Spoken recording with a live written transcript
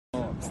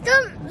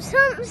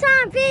Stumps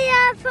and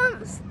beer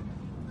pumps.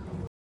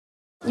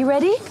 You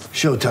ready?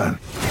 Showtime.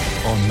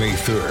 On May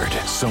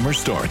 3rd, summer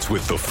starts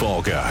with The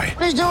Fall Guy.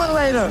 Let's do it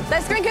later.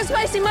 Let's drink a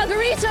spicy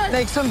margarita.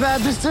 Make some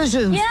bad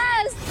decisions.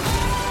 Yes!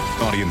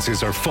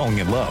 Audiences are falling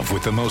in love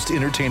with the most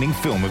entertaining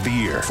film of the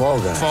year.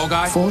 Fall Guy. Fall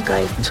Guy? Fall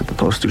Guy. That's what the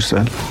poster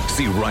said.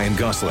 See Ryan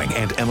Gosling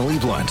and Emily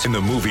Blunt in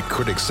the movie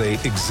critics say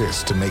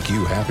exists to make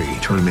you happy.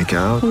 Trying to make it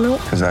out?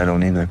 Nope. Because I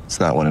don't either. It's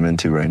not what I'm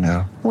into right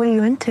now. What are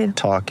you into?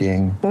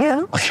 Talking.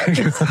 Yeah.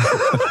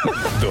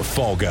 The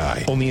Fall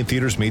Guy. Only in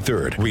theaters May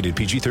 3rd. Rated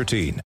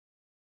PG-13.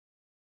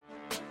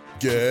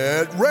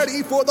 Get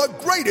ready for the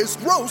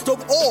greatest roast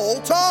of all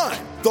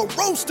time. The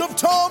Roast of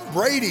Tom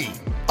Brady.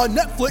 A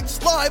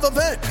Netflix live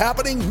event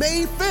happening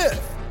May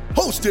 5th.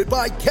 Hosted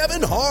by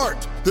Kevin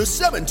Hart. The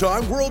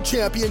 7-time world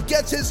champion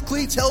gets his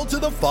cleats held to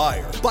the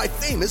fire by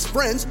famous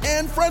friends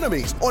and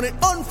frenemies on an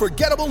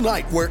unforgettable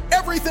night where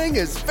everything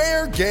is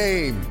fair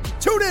game.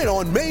 Tune in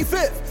on May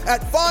 5th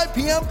at 5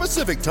 p.m.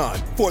 Pacific time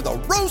for the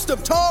Roast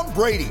of Tom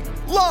Brady.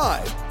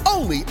 Live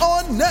only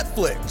on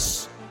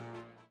Netflix.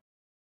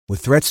 With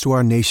threats to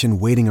our nation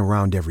waiting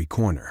around every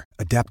corner,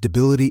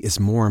 adaptability is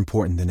more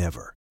important than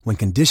ever. When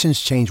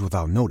conditions change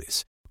without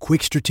notice,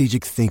 quick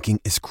strategic thinking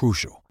is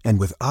crucial. And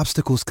with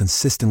obstacles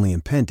consistently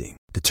impending,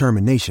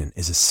 determination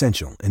is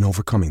essential in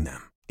overcoming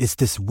them. It's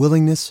this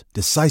willingness,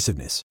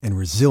 decisiveness, and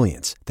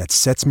resilience that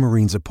sets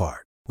Marines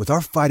apart. With our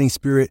fighting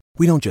spirit,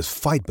 we don't just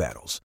fight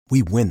battles,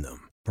 we win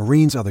them.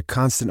 Marines are the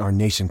constant our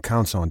nation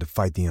counts on to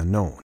fight the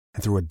unknown.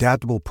 And through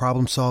adaptable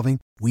problem solving,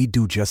 we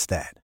do just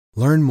that.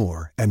 Learn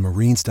more at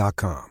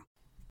marines.com.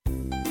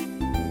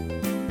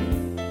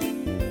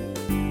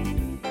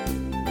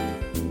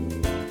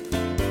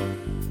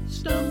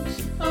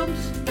 Stumps,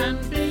 umps,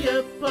 and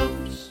beer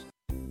pumps.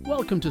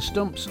 Welcome to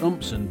Stumps,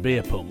 Umps, and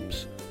Beer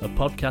Pumps, a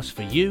podcast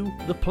for you,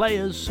 the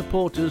players,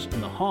 supporters,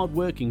 and the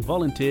hard-working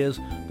volunteers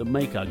that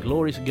make our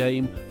glorious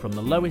game from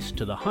the lowest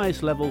to the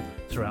highest level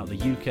throughout the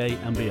UK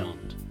and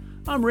beyond.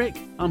 I'm Rick,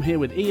 I'm here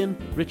with Ian,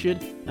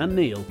 Richard, and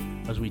Neil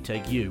as we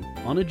take you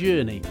on a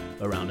journey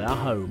around our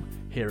home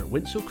here at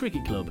Winshill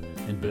Cricket Club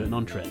in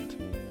Burton-on-Trent.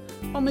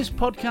 On this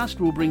podcast,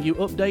 we'll bring you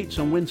updates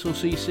on Winshill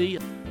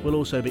CC. We'll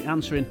also be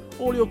answering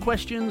all your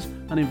questions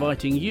and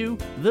inviting you,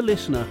 the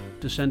listener,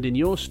 to send in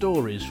your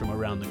stories from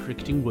around the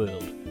cricketing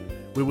world.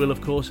 We will,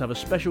 of course, have a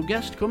special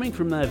guest coming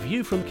from their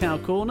view from Cow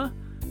Corner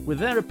with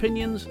their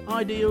opinions,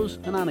 ideals,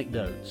 and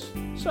anecdotes.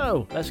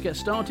 So, let's get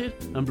started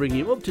and bring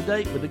you up to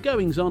date with the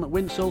goings-on at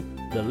Winshill,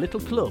 the little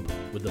club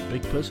with the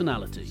big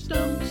personality.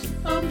 Stumps,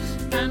 umps,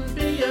 and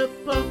beer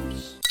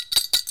pumps.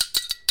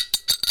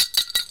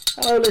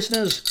 Hello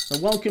listeners,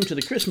 and welcome to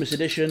the Christmas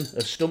edition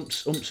of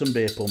Stumps, Umps and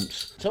Beer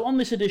Pumps. So on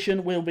this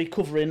edition we'll be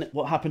covering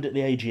what happened at the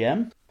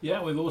AGM.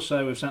 Yeah, we've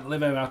sent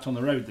Livo out on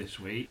the road this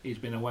week. He's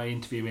been away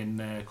interviewing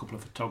a couple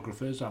of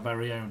photographers, our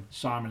very own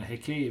Simon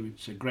Hickey.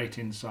 It's a great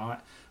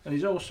insight. And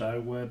he's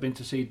also been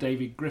to see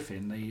David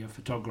Griffin, the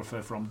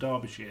photographer from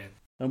Derbyshire.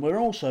 And we'll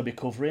also be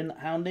covering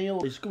how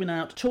Neil is going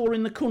out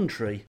touring the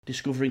country,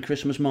 discovering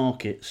Christmas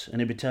markets, and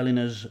he'll be telling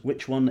us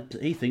which one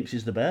he thinks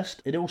is the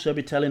best. He'll also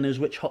be telling us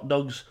which hot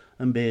dogs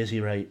and beers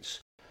he rates.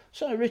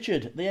 So,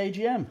 Richard, the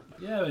AGM.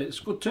 Yeah, it's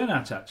a good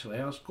turnout actually.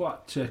 I was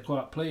quite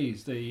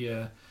pleased.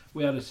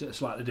 We had a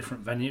slightly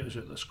different venue. It was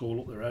at the school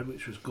up the road,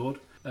 which was good.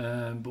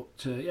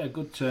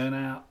 Good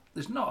turnout.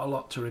 There's not a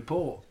lot to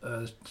report.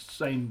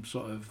 Same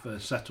sort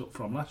of setup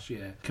from last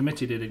year.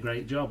 Committee did a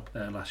great job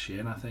last year,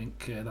 and I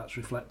think that's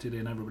reflected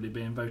in everybody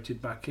being voted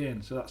back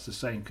in. So that's the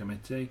same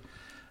committee.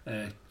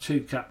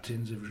 2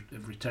 captains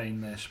have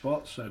retained their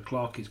spots. So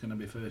Clark is going to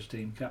be first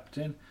team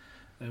captain,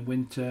 and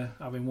Winter,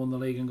 having won the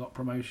league and got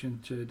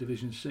promotion to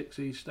Division 6,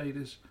 he stayed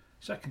as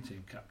second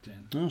team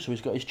captain. Oh, so he's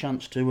got his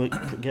chance to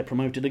get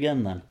promoted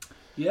again then.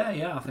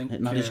 Yeah, I think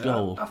not his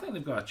goal. I think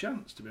they've got a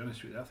chance, to be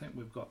honest with you. I think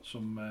we've got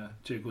some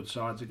 2 good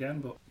sides again.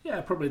 But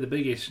yeah, probably the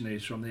biggest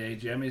news from the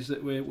AGM is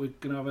that we're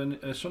going to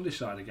have a Sunday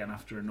side again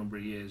after a number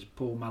of years.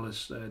 Paul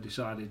Mellors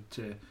decided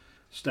to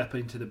step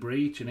into the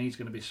breach, and he's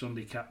going to be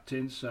Sunday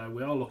captain. So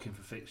we are looking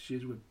for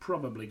fixtures. We've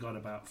probably got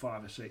about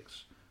 5 or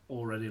 6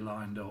 already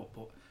lined up.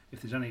 But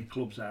if there's any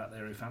clubs out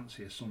there who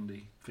fancy a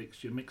Sunday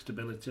fixture, mixed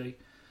ability,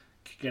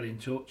 get in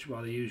touch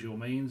by the usual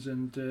means,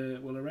 and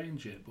we'll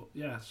arrange it. But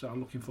yeah, so I'm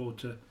looking forward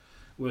to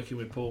working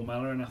with Paul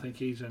Mellor, and I think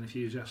he's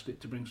enthusiastic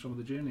to bring some of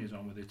the juniors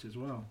on with it as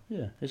well.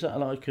 Yeah, is that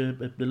like a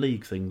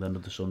league thing then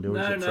of the Sunday, or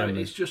is it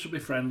friendly? It's just to be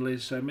friendly,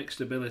 so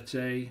mixed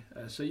ability.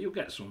 So you'll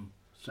get some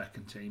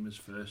second teamers,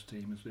 first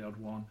teamers, the odd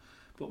one,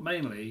 but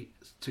mainly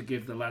to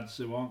give the lads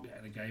who aren't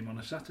getting a game on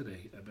a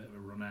Saturday a bit of a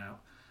run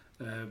out.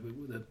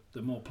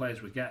 The more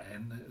players we get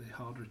in, the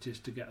harder it is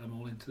to get them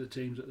all into the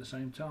teams at the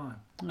same time.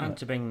 And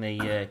to bring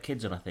the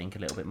kids on, I think, a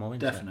little bit more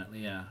into Definitely,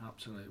 yeah,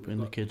 absolutely. Bring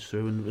the kids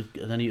through,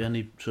 and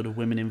any sort of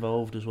women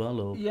involved as well?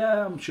 Or?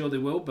 Yeah, I'm sure there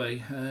will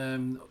be.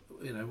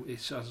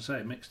 It's, as I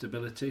say, mixed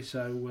ability,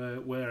 so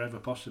wherever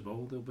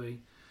possible, there'll be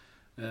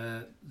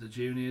the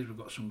juniors. We've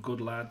got some good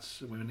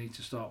lads. We need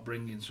to start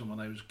bringing some of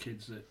those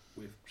kids that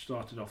we've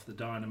started off the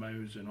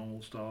Dynamos and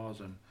All Stars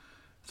and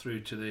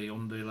through to the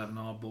under 11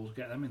 hardballs,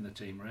 get them in the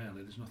team.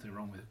 Really, there's nothing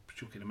wrong with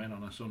chucking them in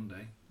on a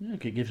Sunday. Yeah,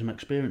 it gives them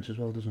experience as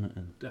well, doesn't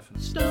it?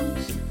 Definitely.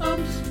 Stumps,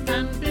 umps,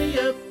 and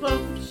beer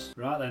pumps.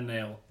 Right then,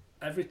 Neil.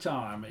 Every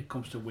time it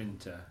comes to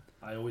winter,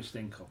 I always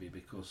think of you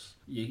because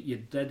you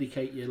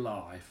dedicate your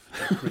life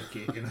to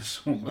cricket in the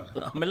summer.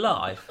 I'm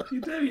alive.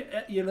 You do.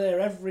 You're there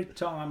every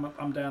time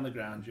I'm down the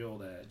ground. You're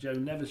there. Joe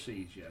never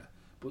sees you,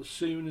 but as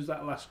soon as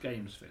that last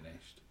game's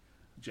finished,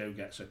 Joe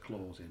gets her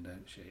claws in,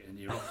 don't she? And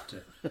you're off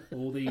to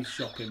all these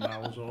shopping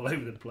malls all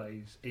over the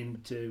place,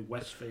 into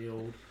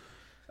Westfield,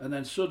 and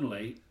then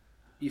suddenly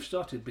you've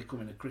started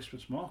becoming a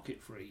Christmas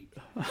market freak.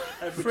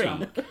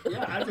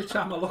 Every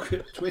time I look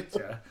at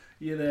Twitter,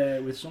 you're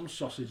there with some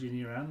sausage in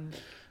your hand.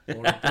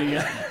 Or a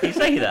beer. You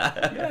say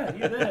that? Yeah,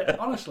 you're there,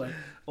 honestly.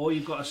 Or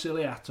you've got a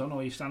silly hat on,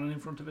 or you're standing in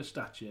front of a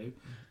statue.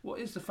 What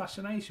is the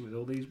fascination with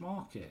all these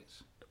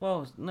markets?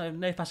 Well,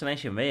 no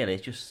fascination really.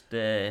 It just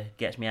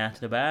gets me out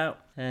and about.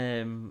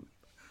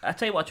 I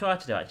tell you what I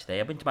tried to do actually.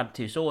 I've been to Mad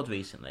Two Swords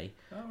recently,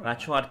 and I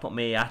tried to put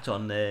my hat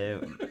on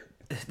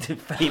to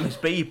famous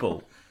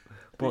people.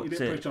 But you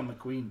didn't put it on the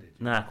Queen, did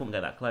you? No, I couldn't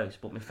get that close.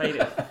 But my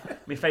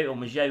favourite one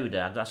was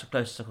Yoda. That's the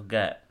closest I could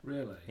get.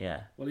 Really?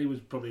 Yeah. Well, he was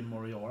probably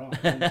Murray or Art.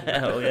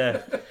 Oh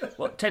yeah.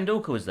 Well,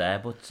 Tendulkar was there,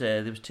 but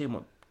there was too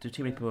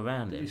many people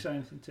around him. Did he say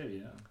anything to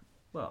you?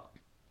 What?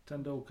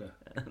 Tendulkar.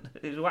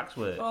 It was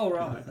waxwork. Oh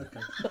right. Okay.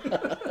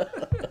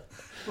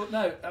 But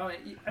no, I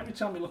mean, every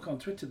time you look on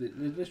Twitter,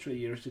 there's literally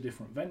you're at a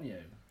different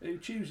venue. Who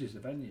chooses the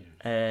venue?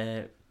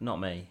 Not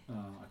me. Oh,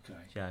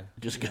 okay. Joe.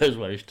 Just goes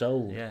where he's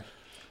told. Yeah.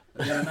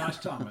 You had a nice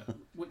time at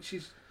which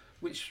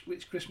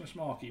Christmas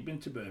market? You've been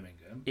to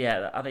Birmingham?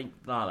 Yeah, I think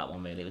that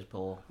one really was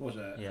poor. Was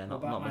it? Yeah,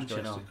 not much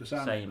going on. Because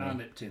I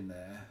nipped in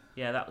there.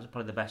 Yeah, that was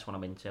probably the best one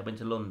I've been to. I've been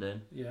to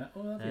London. Yeah,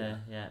 oh, have you?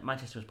 Yeah,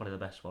 Manchester was probably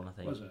the best one, I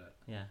think. Was it?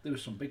 Yeah. There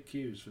was some big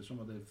queues for some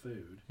of the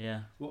food.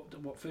 Yeah.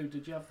 What food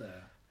did you have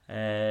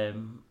there?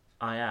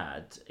 I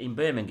had in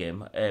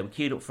Birmingham,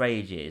 queued up for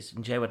ages,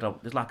 and Joe had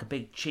there's like a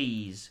big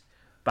cheese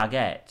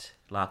baguette,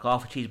 like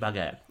half a cheese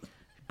baguette.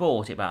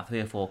 Bought it about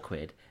 £3 or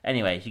 £4.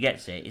 Anyway, she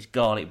gets it. It's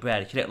garlic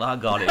bread. She didn't like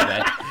garlic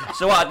bread,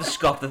 so I had to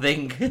scoff the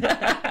thing. Is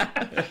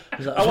that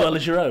as well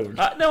as your own?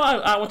 No,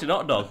 I wanted an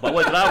hot dog, but I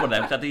wanted to have one of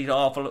them because I had to eat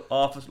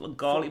half a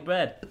garlic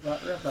bread.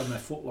 Like, they have their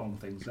foot long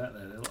things, don't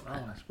they? They look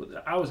nice.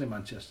 But I was in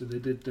Manchester. They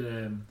did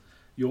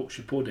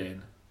Yorkshire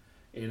pudding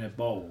in a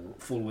bowl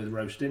full with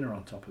roast dinner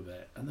on top of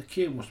it, and the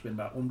queue must have been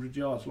about 100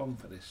 yards long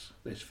for this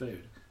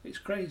food. It's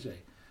crazy.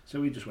 So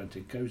we just went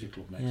in Cosy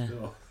Club next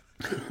door.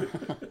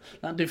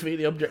 That defeat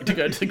the object to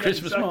go to the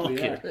Christmas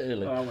market,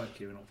 really. Oh, I weren't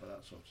queuing up for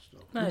that sort of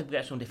stuff. No, we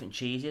get some different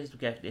cheeses, we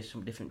get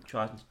some different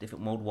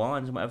mulled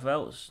wines and whatever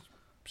else.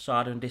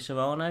 Cider and Di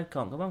Serrano,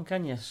 can't go wrong,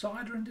 can you?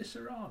 Cider and Di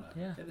Serrano?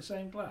 Yeah. In the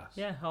same glass?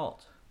 Yeah,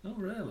 hot. Oh,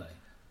 really?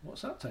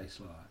 What's that taste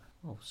like?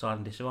 Oh, cider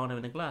and Di Serrano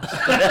in a glass.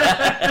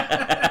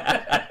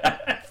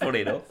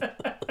 Funny enough.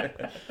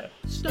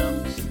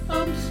 Stumps,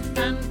 umps,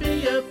 and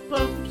beer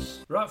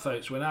pumps. Right,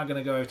 folks, we're now going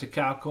to go over to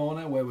Cow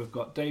Corner, where we've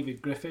got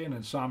David Griffin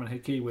and Simon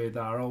Hickey with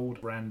our old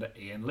friend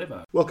Ian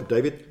Liver. Welcome,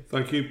 David.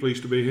 Thank you,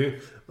 pleased to be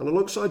here. And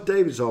alongside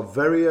David is our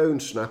very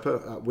own snapper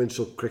at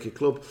Winshill Cricket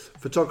Club,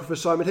 photographer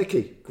Simon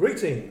Hickey.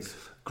 Greetings.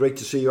 Great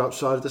to see you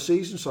outside of the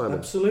season, Simon.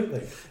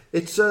 Absolutely.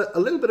 It's a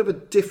little bit of a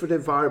different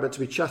environment to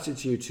be chatting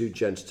to you two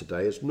gents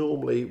today, as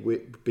normally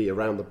we'd be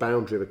around the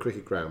boundary of a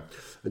cricket ground,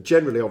 and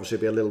generally obviously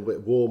be a little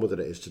bit warmer than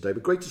it is today,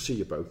 but great to see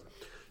you both.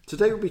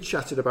 Today we'll be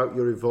chatting about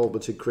your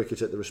involvement in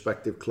cricket at the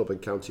respective club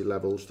and county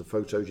levels, the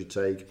photos you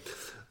take,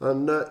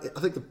 and I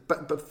think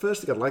the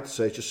first thing I'd like to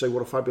say is just say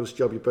what a fabulous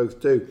job you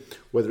both do,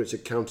 whether it's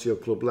at county or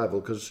club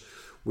level, because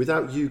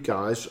without you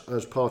guys,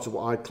 as part of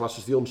what I'd class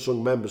as the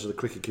unsung members of the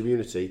cricket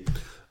community,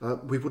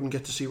 we wouldn't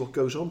get to see what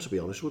goes on, to be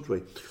honest, would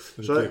we?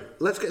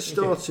 Let's get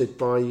started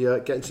by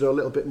getting to know a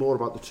little bit more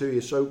about the two of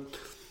you. So,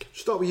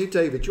 start with you,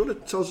 David. Do you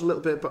want to tell us a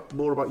little bit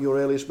more about your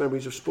earliest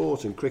memories of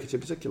sport and cricket in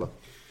particular?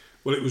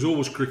 Well, it was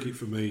always cricket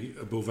for me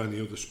above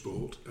any other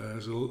sport.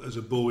 As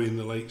a boy in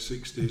the late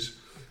 60s,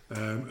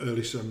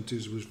 early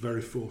 70s, was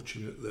very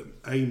fortunate that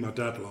A, my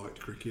dad liked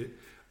cricket,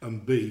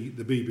 and B,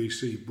 the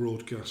BBC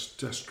broadcast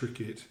Test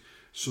cricket,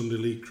 Sunday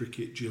League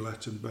cricket,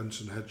 Gillette and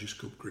Benson Hedges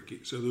Cup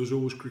cricket. So there was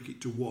always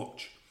cricket to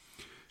watch.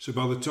 So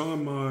by the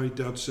time my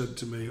dad said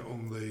to me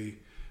on the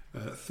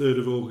 3rd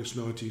of August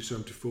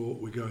 1974,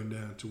 we're going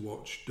down to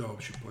watch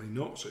Derbyshire play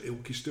Notts at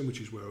Ilkeston, which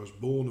is where I was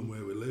born and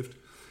where we lived,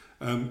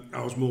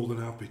 I was more than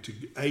happy to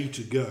A,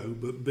 to go,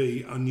 but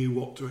B, I knew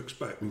what to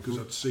expect because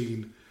I'd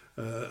seen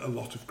a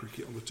lot of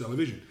cricket on the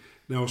television.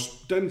 Now,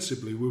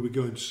 ostensibly, we were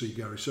going to see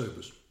Gary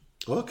Sobers.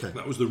 Okay.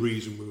 That was the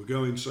reason we were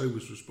going.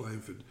 Sobers was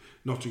playing for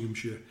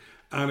Nottinghamshire.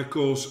 And, of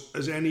course,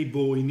 as any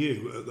boy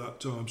knew at that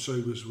time,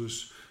 Sobers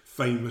was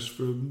famous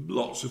for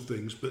lots of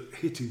things, but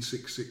hitting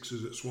 6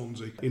 sixes at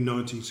Swansea in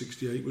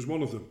 1968 was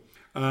one of them.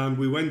 And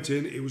we went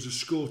in, it was a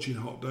scorching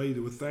hot day,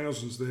 there were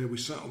thousands there, we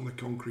sat on the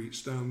concrete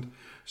stand.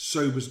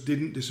 Sobers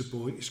didn't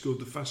disappoint, he scored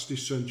the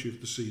fastest century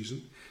of the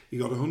season. He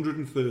got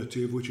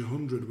 130, of which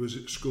 100 was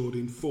scored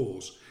in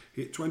fours.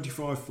 He hit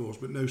 25 fours,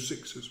 but no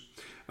sixes.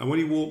 And when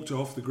he walked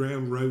off, the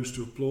ground rose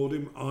to applaud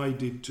him. I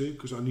did too,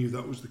 because I knew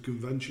that was the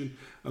convention.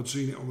 I'd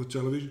seen it on the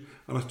television.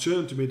 And I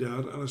turned to my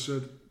dad and I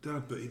said,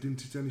 Dad, but he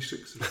didn't hit any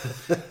sixes.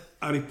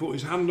 And he put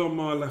his hand on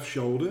my left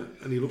shoulder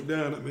and he looked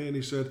down at me and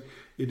he said,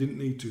 he didn't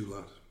need to,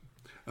 lad.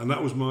 And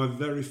that was my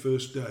very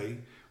first day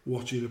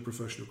watching a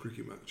professional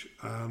cricket match.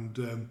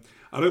 And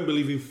I don't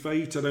believe in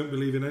fate, I don't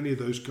believe in any of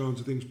those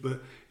kinds of things,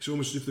 but it's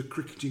almost as if the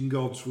cricketing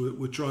gods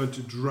were trying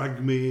to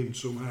drag me in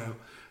somehow,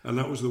 and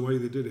that was the way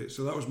they did it.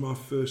 So that was my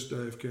first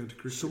day of county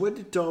cricket. So when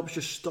did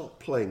Derbyshire stop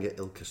playing at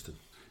Ilkeston?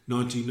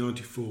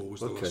 1994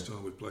 was the last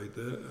time we played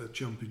there, a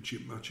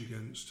championship match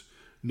against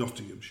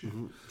Nottinghamshire.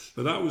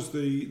 But that was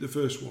the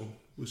first one,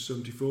 was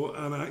 74,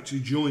 and I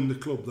actually joined the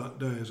club that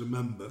day as a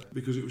member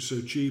because it was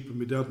so cheap, and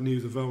my dad knew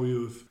the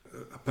value of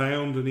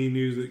 £1, and he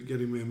knew that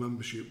getting me a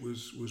membership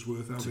was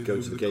worth having. To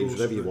go to the games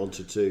whenever you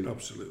wanted to.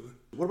 Absolutely.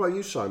 What about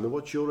you, Simon?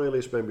 What's your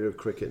earliest memory of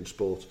cricket and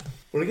sport?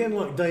 Well, again,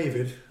 like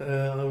David,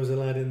 I was a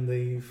lad in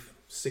the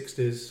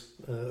 60s,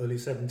 early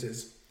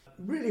 70s.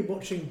 Really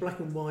watching black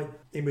and white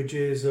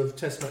images of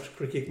Test match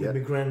cricket with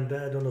my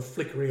granddad on a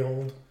flickery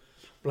old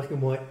black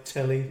and white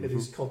telly at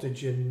his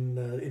cottage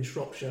in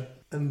Shropshire.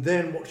 And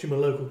then watching my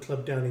local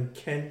club down in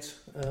Kent,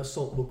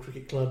 Saltwell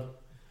Cricket Club,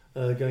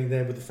 going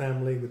there with the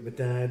family, with my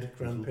dad,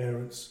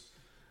 grandparents,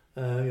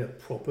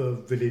 proper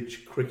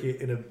village cricket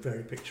in a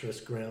very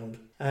picturesque ground.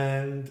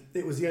 And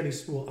it was the only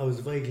sport I was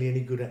vaguely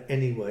any good at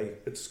anyway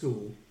at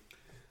school.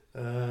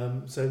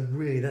 So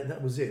really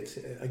that was it.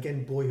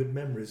 Again, boyhood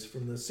memories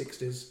from the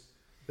 60s,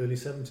 early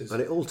 70s.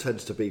 And it all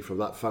tends to be from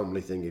that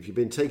family thing. If you've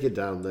been taken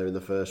down there in the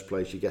first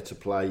place, you get to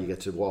play, you get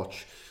to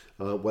watch,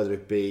 whether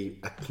it be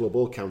at club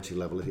or county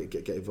level, if you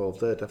get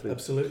involved there, definitely.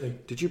 Absolutely.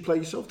 Did you play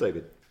yourself,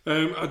 David?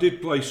 I did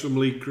play some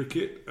league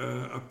cricket.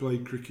 I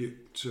played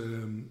cricket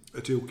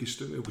at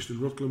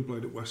Ilkeston Rutland,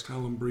 played at West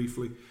Hallam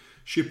briefly,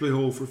 Shipley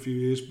Hall for a few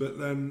years, but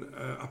then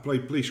I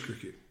played police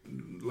cricket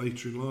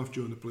later in life,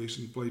 joined the police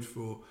and played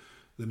for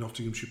the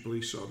Nottinghamshire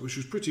police side, which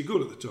was pretty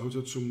good at the time. It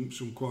had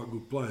some quite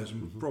good players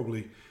and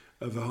probably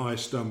of a higher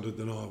standard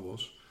than I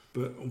was.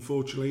 But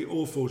unfortunately,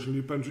 or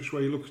fortunately, depends which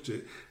way you look at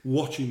it,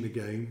 watching the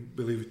game,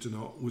 believe it or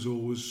not, was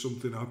always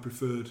something I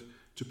preferred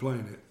to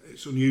playing it.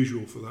 It's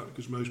unusual for that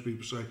because most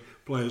people say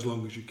play as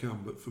long as you can,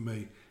 but for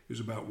me, it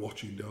was about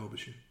watching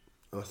Derbyshire.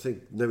 I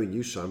think, knowing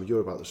you, Simon, you're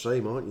about the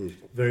same, aren't you?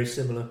 Very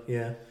similar,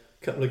 yeah.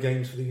 A couple of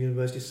games for the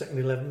university second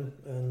 11,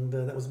 and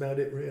that was about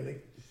it, really.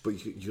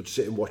 But you could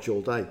sit and watch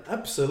all day?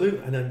 Absolutely,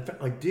 and in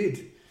fact I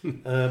did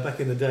back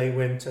in the day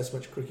when Test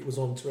match cricket was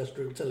on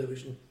terrestrial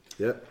television.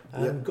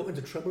 And got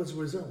into trouble as a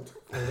result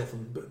quite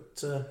often, but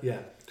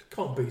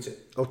can't beat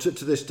it. Oh,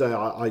 to this day,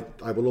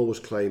 I will always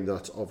claim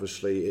that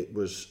obviously it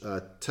was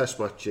Test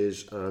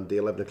matches and the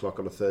 11 o'clock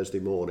on a Thursday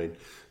morning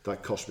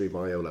that cost me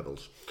my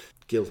O-levels.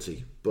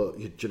 Guilty, but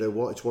do you know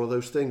what? It's one of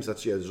those things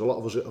that's there's a lot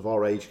of us of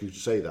our age who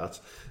say that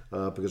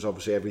because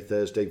obviously every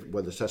Thursday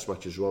when the Test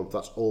matches were on,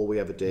 that's all we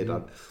ever did.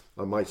 And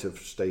I might have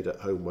stayed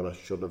at home when I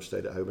shouldn't have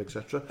stayed at home,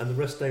 etc. And the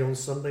rest day on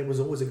Sunday was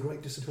always a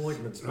great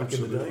disappointment back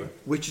in the day.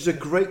 Which is a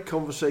great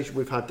conversation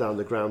we've had down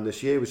the ground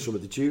this year with some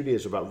of the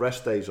juniors about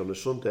rest days on a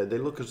Sunday. They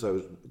look at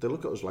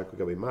us like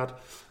we're going mad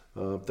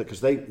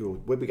because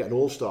when we get an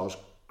all-stars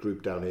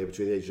group down here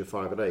between the ages of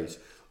 5 and 8.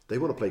 They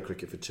want to play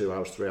cricket for 2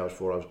 hours, 3 hours,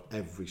 4 hours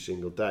every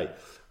single day.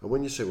 And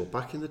when you say, well,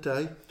 back in the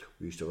day,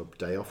 we used to have a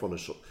day off on a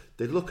Sunday,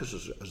 they look at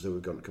us as though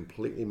we've gone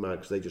completely mad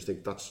because they just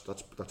think that's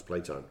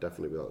playtime,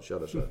 definitely without a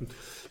shadow of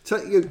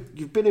doubt.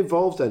 You've been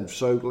involved then,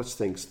 so let's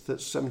think,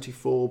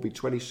 74, be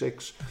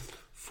 26,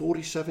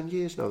 47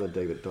 years now then,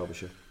 David, at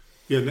Derbyshire.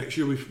 Yeah, next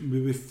year we'll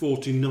be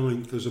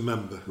 49th as a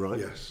member. Right.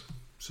 Yes.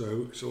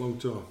 So it's a long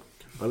time.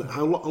 And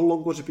how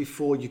long was it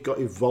before you got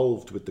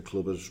involved with the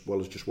club as well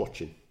as just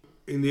watching?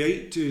 In the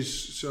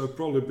 80s, so I've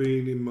probably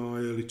been in my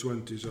early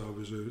 20s, I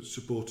was a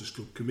supporters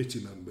club committee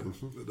member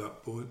at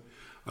that point.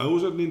 I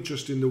always had an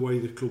interest in the way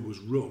the club was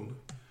run,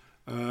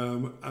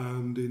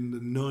 and in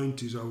the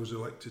 90s I was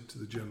elected to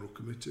the general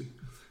committee.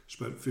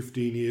 Spent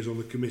 15 years on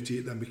the committee,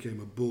 it then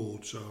became a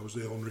board, so I was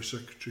the honorary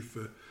secretary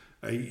for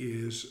 8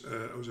 years.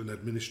 I was an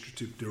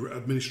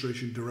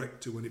administration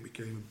director when it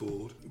became a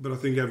board. But I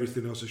think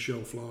everything has a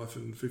shelf life,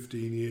 and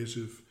 15 years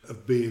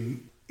of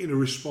being in a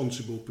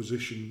responsible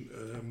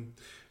position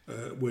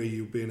where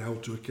you're being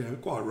held to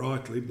account, quite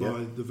rightly,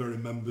 by the very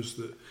members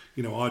that,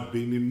 I'd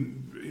been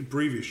in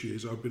previous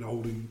years, I'd been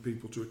holding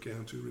people to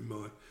account who were in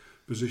my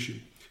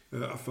position.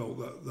 I felt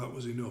that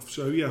was enough.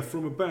 So,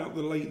 from about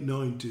the late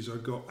 90s,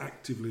 I got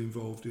actively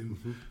involved in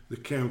the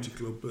county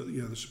club, but,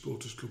 the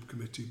supporters club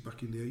committee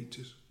back in the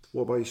 80s.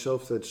 What about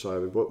yourself then,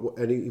 Simon? What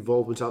any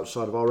involvement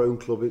outside of our own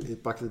club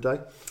back in the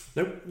day?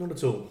 Nope, not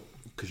at all.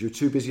 Because you're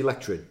too busy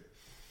lecturing?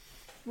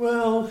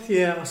 Well,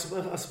 yeah, I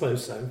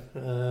suppose so.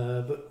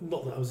 But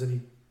not that I was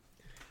any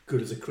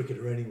good as a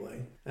cricketer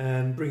anyway.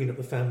 And bringing up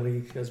the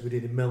family, as we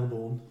did in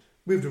Melbourne,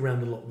 moved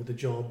around a lot with the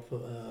job.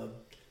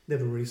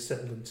 Never really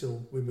settled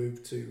until we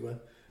moved to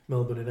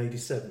Melbourne in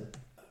 87.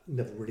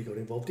 Never really got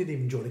involved. Didn't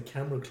even join a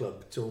camera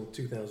club till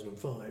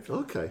 2005.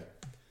 Okay.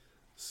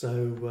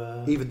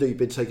 So even though you've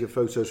been taking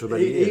photos for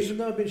many years? Even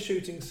though I've been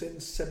shooting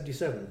since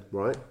 77.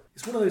 Right.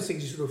 It's one of those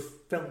things you sort of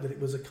felt that it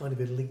was a kind of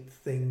elite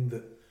thing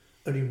that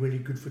only really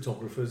good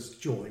photographers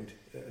joined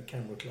a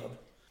camera club.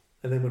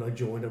 And then when I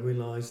joined, I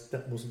realised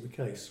that wasn't the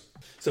case.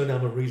 So now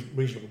I'm a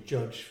regional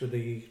judge for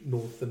the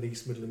North and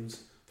East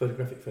Midlands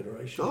Photographic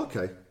Federation.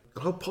 Okay.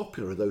 How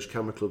popular are those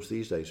camera clubs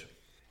these days?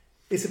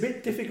 It's a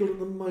bit difficult at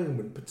the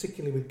moment,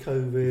 particularly with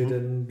COVID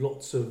and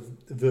lots of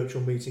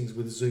virtual meetings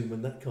with Zoom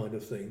and that kind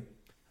of thing.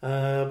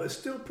 But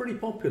still pretty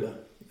popular.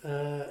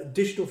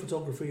 Digital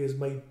photography has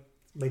made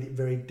it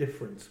very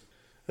different.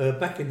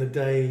 Back in the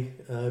day,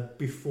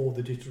 before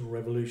the digital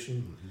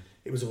revolution,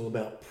 it was all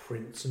about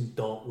prints and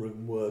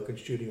darkroom work and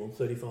shooting on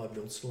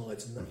 35mm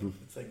slides and that kind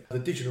of thing. The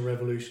digital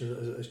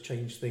revolution has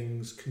changed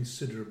things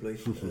considerably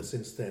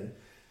since then.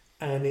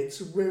 And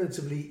it's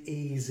relatively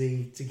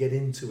easy to get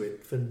into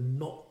it for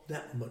not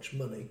that much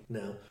money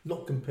now,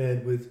 not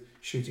compared with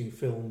shooting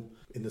film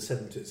in the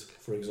 70s,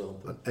 for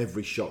example. And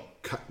every shot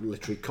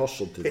literally costs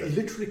something. It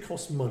literally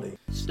costs money.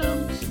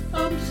 Stumps,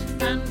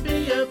 umps and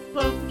beer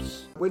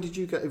pumps. When did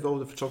you get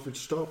involved in photography to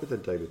start with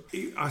then, David?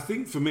 I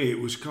think for me it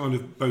was kind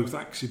of both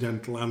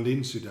accidental and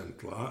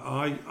incidental.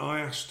 I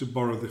asked to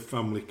borrow the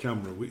family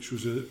camera, which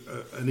was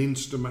an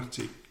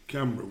Instamatic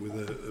camera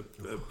with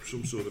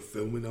some sort of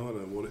filming. I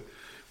don't know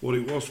what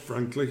it was,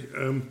 frankly.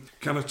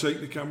 Can I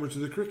take the camera to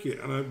the cricket?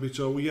 And I'd be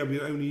told, well, yeah,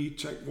 but only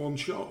take one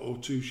shot or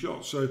two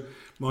shots. So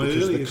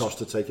because of the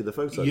cost of taking the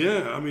photo.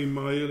 Yeah, I mean,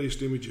 my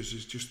earliest images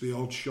is just the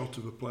odd shot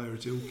of a player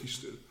at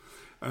Ilkeston.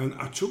 And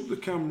I took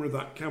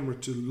that camera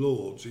to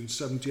Lords in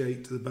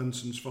 78 to the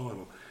Benson's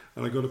final.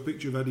 And I got a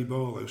picture of Eddie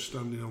Barlow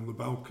standing on the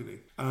balcony.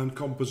 And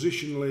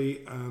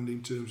compositionally and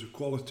in terms of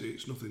quality,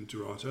 it's nothing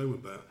to write home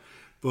about.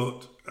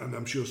 But, and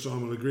I'm sure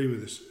Simon will agree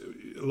with this,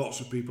 lots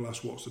of people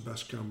ask what's the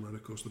best camera, and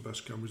of course the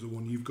best camera is the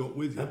one you've got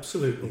with you.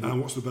 Absolutely.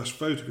 And what's the best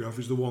photograph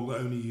is the one that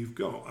only you've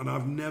got. And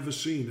I've never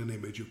seen an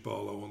image of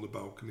Barlow on the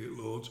balcony at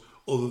Lords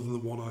other than the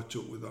one I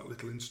took with that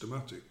little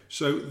Instamatic.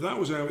 So that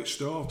was how it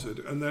started.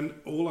 And then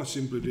all I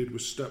simply did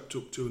was stepped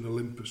up to an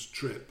Olympus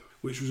Trip,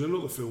 which was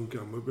another film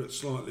camera, but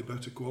slightly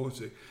better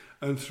quality.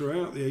 And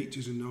throughout the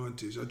 80s and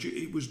 90s,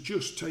 it was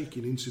just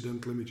taking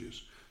incidental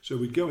images. So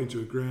we'd go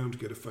into a ground,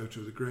 get a photo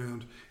of the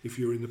ground. If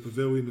you're in the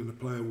pavilion and a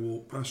player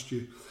walked past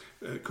you,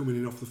 coming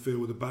in off the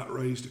field with a bat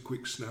raised, a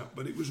quick snap.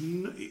 But it was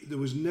there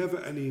was never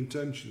any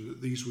intention that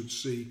these would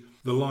see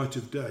the light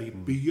of day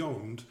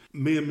beyond.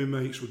 Me and my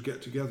mates would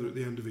get together at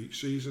the end of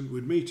each season.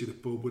 We'd meet in a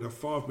pub. We'd have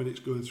 5 minutes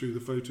going through the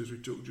photos we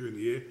took during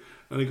the year,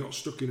 and they got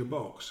stuck in a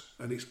box.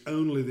 And it's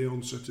only the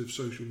onset of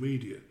social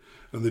media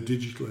and the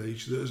digital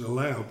age that has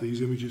allowed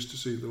these images to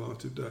see the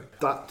light of day.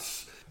 That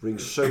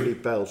rings so many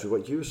bells with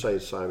what you were saying,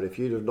 Simon. If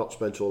you'd have not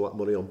spent all that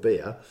money on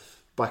beer,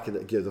 back in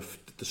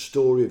the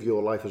story of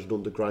your life as an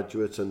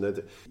undergraduate, and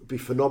it'd be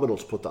phenomenal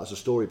to put that as a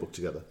storybook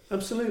together.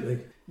 Absolutely.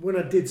 When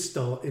I did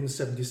start in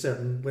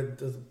 77, went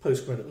to the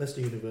postgrad at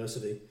Leicester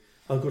University,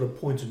 I got a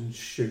point and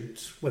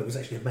shoot. Well, it was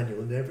actually a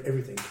manual and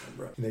everything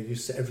camera. You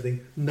set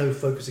everything, no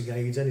focusing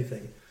aids,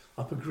 anything.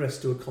 I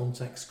progressed to a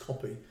Contax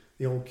copy,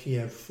 the old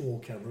Kiev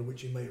 4 camera,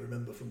 which you may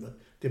remember from the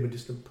dim and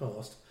distant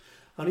past.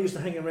 And I used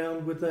to hang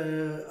around with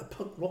a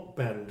punk rock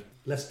band,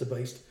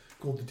 Leicester-based,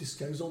 called the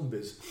Disco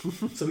Zombies.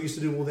 So we used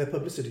to do all their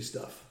publicity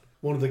stuff.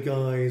 One of the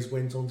guys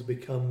went on to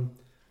become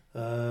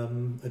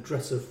a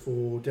dresser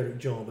for Derek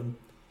Jarman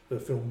for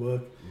film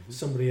work.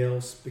 Somebody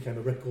else became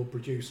a record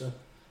producer.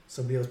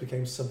 Somebody else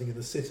became something in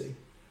the city.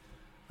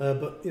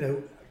 But,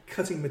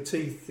 cutting my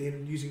teeth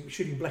in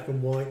shooting black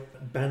and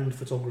white, band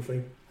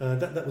photography,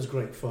 that was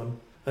great fun.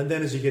 And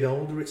then as you get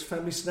older, it's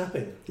family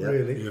snapping,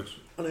 really. Yes.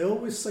 And I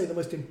always say the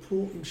most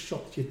important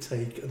shots you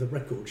take are the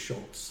record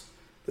shots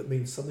that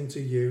mean something to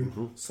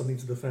you, something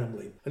to the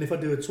family. And if I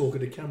do a talk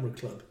at a camera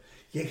club,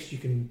 yes, you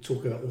can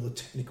talk about all the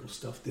technical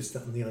stuff, this,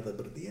 that and the other,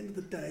 but at the end of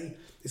the day,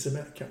 it's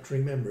about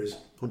capturing memories.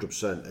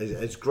 100%.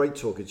 It's great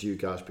talking to you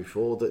guys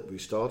before that we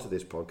started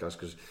this podcast,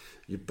 because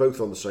you're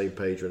both on the same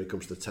page when it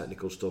comes to the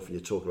technical stuff, and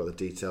you talk about the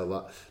detail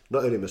that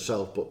not only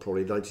myself, but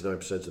probably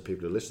 99% of the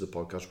people who listen to the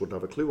podcast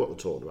wouldn't have a clue what we're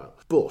talking about.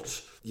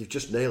 But you've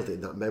just nailed it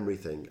in that memory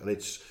thing, and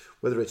it's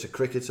whether it's a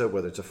cricketer,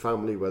 whether it's a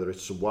family, whether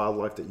it's some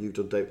wildlife that you've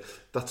done,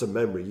 Dave, that's a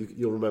memory.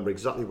 You'll remember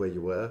exactly where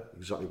you were,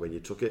 exactly when you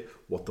took it,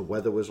 what the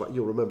weather was like.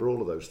 You'll remember all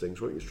of those things,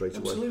 won't you, straight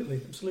away?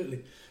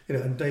 Absolutely.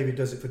 And David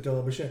does it for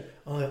Derbyshire.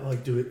 I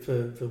do it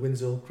for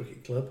Windsor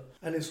Cricket Club.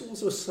 And it's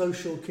also a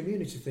social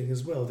community thing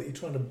as well, that you're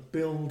trying to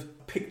build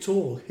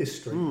pictorial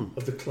history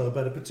of the club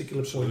at a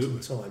particular point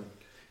in time.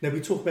 Now, we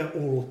talk about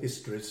oral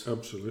histories.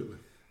 Absolutely.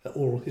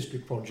 Oral history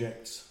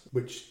projects,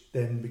 which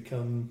then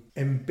become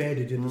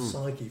embedded in the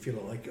psyche, if you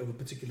like, of a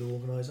particular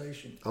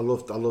organisation. I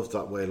love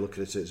that way of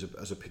looking at it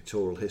as a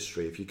pictorial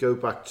history. If you go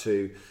back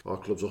to our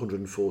club's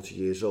 140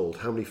 years old,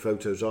 how many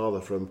photos are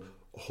there from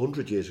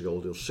 100 years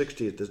ago or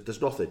 60?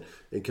 There's nothing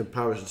in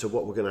comparison to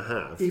what we're going to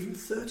have. Even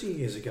 30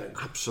 years ago.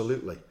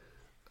 Absolutely.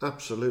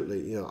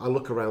 Absolutely. You know, I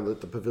look around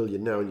the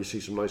pavilion now and you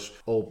see some nice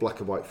old black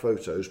and white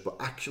photos, but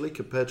actually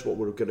compared to what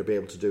we're going to be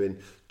able to do in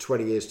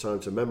 20 years' time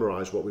to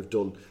memorise what we've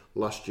done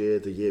last year,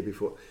 the year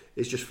before,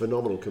 it's just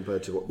phenomenal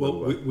compared to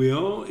what we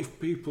are, if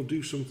people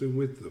do something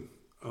with them.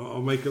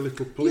 I'll make a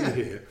little plea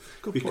here,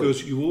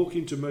 because point. You walk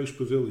into most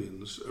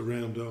pavilions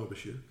around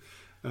Derbyshire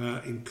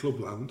in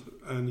Clubland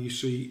and you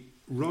see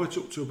right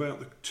up to about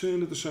the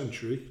turn of the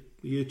century,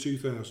 the year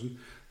 2000,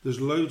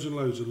 there's loads and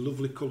loads of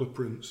lovely colour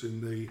prints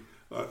in the...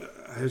 I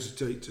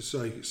hesitate to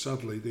say,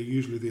 sadly, they're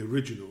usually the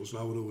originals, and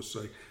I would always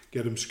say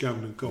get them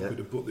scanned and copied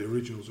and put the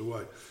originals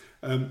away.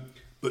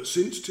 But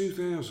since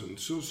 2000,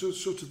 so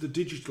sort of the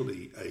digital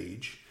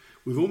age,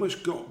 we've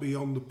almost got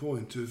beyond the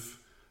point of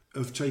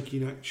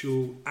taking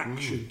actual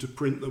action to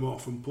print them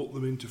off and put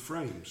them into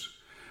frames.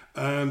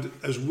 And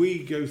as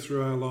we go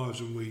through our lives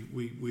and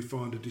we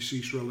find a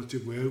deceased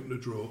relative, we open a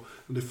drawer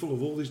and they're full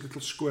of all these little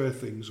square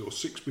things or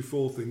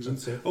 6x4 things, and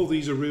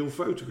these are real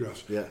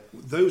photographs. Yeah.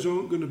 Those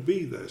aren't going to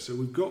be there, so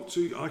we've got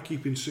to, I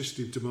keep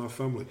insisting to my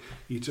family,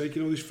 you're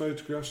taking all these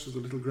photographs of the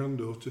little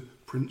granddaughter,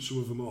 print some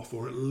of them off,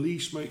 or at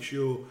least make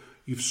sure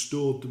you've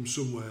stored them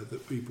somewhere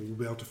that people will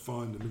be able to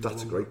find them.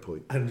 That's a great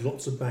point. And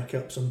lots of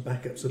backups and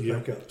backups and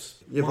backups.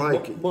 You're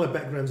right. My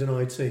background's in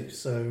IT,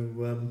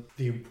 so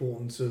the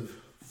importance of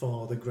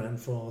father,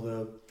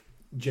 grandfather,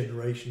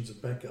 generations of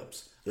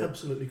backups,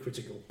 absolutely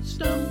critical.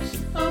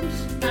 Stumps,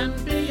 umps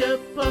and beer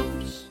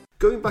pumps.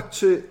 Going back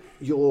to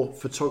your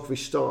photography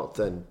start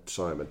then,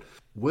 Simon,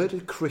 where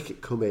did cricket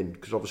come in?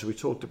 Because obviously we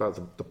talked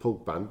about the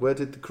pug band. Where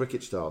did the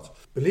cricket start?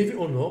 Believe it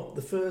or not,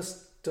 the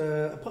first,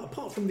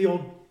 apart from the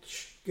odd,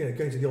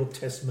 going to the odd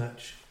test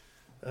match,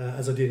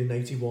 as I did in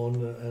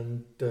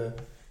 81 and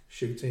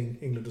shooting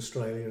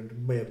England-Australia,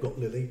 and may have got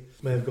Lily,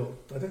 I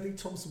don't think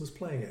Thompson was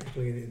playing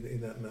actually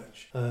in that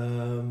match,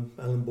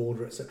 Alan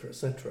Border, etc,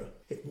 etc.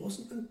 It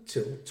wasn't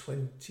until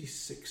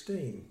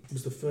 2016 it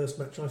was the first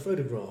match I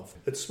photographed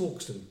at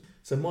Swarkston.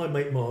 So my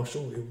mate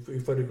Marshall, who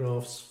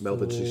photographs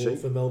Melbourne CC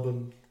for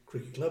Melbourne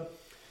Cricket Club,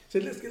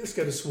 said let's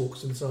go to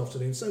Swarkston this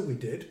afternoon. So we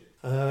did.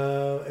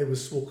 It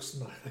was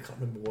Swarkston, I can't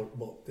remember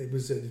what it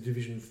was, a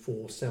Division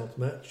 4 South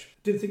match.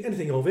 Didn't think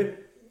anything of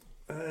it.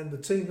 And the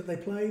team that they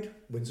played,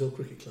 Winshill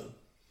Cricket Club.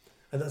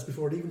 And that's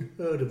before I'd even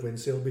heard of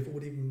Winshill, before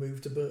we'd even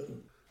moved to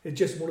Burton. It's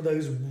just one of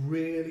those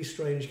really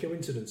strange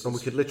coincidences. And we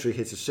could literally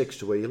hit a 6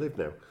 to where you live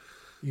now.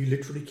 You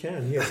literally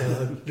can, yes.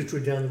 I'm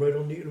literally down the road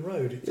on Newton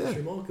Road. It's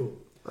remarkable.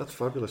 That's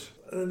fabulous.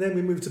 And then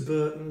we moved to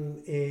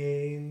Burton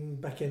in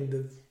back end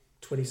of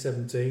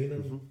 2017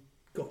 and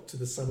got to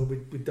the summer.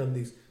 We'd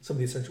done some of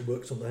the essential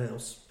works on the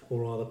house,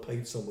 or rather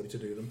paid somebody to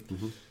do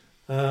them.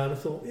 And I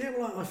thought,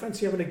 I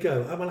fancy having a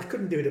go. I mean, I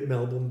couldn't do it at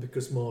Melbourne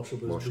because Marshall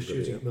was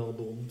shooting at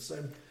Melbourne.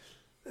 So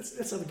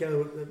let's have a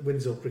go at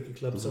Winshill Cricket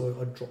Club. So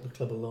I dropped the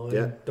club a line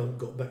and Dunk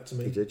got back to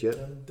me. He did, yeah.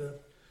 And the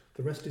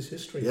rest is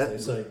history,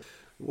 as they say.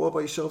 What about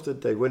yourself then,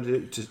 Dave? When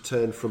did it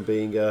turn from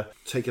being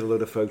taking a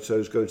load of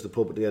photos, going to the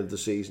pub at the end of the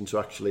season, to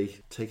actually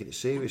taking it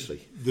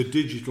seriously? The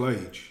digital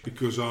age,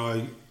 because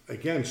I,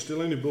 again,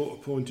 still only bought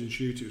a point and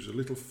shoot. It was a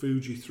little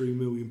Fuji 3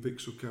 million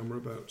pixel camera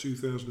about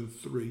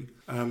 2003.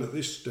 And at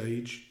this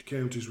stage,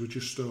 counties were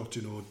just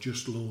starting or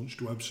just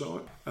launched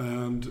website.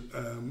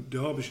 And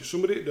Derbyshire,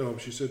 somebody at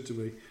Derbyshire said to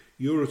me,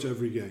 you're at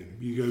every game.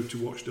 You go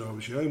to watch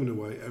Derbyshire home and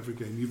away every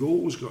game. You've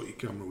always got your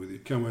camera with you.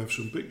 Can we have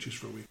some pictures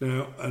from you?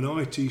 Now, an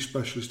IT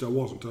specialist I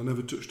wasn't. I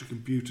never touched a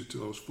computer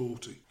till I was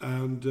 40.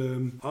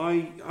 And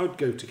I'd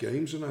go to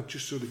games and I'd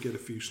just sort of get a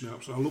few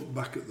snaps. I look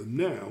back at them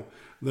now.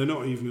 They're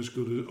not even as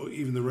good as, or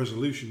even the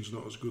resolution's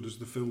not as good as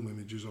the film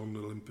images on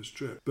the Olympus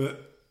trip.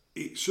 But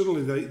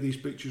suddenly these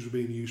pictures were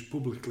being used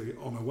publicly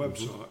on a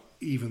website,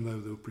 even though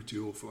they were pretty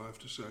awful, I have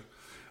to say.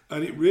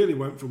 And it really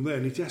went from there,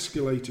 and it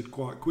escalated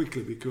quite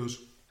quickly because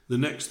the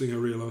next thing I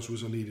realised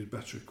was I needed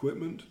better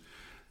equipment.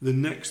 The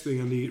next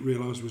thing I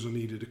realised was I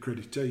needed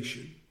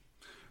accreditation,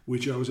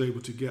 which I was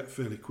able to get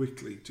fairly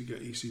quickly to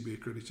get ECB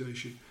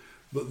accreditation.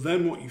 But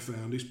then what you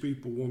found is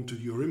people wanted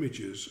your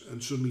images,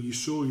 and suddenly you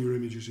saw your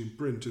images in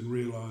print and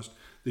realised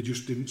they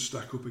just didn't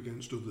stack up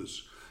against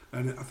others.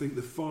 And I think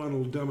the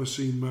final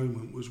Damascene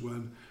moment was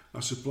when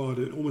I supplied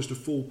almost a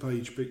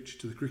full-page picture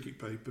to the cricket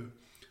paper.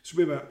 This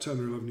would be about 10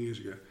 or 11 years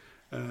ago.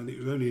 And it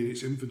was only in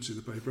its infancy,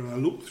 the paper, and I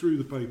looked through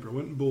the paper, I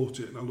went and bought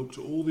it, and I looked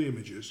at all the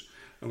images,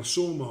 and I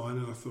saw mine,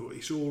 and I thought,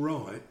 it's all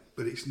right,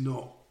 but it's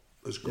not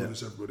as good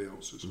as everybody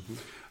else's.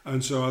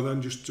 And so I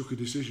then just took a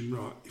decision,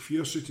 right, if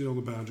you're sitting on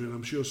the boundary, and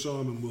I'm sure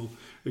Simon will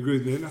agree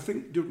with me, and I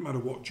think it doesn't matter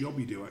what job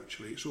you do,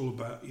 actually, it's all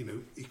about,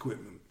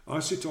 equipment. I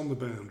sit on the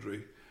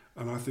boundary,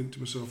 and I think to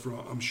myself,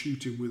 right, I'm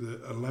shooting with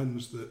a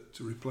lens that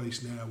to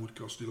replace now would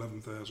cost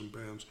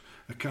 £11,000,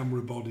 a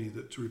camera body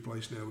that to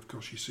replace now would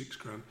cost you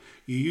 £6,000.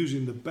 You're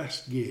using the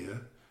best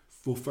gear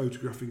for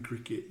photographing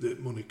cricket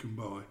that money can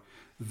buy.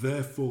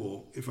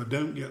 Therefore, if I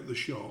don't get the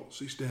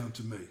shots, it's down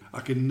to me.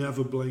 I can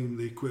never blame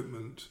the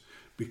equipment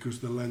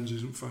because the lens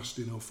isn't fast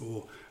enough,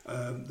 or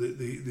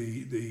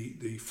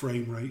the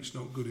frame rate's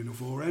not good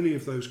enough, or any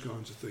of those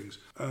kinds of things.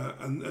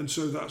 And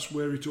so that's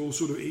where it all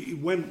sort of it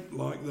went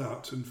like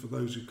that. And for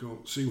those who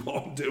can't see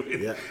what I'm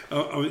doing,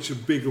 I mean, it's a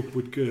big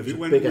upward curve. It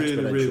went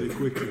really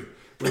quickly.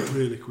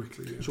 Really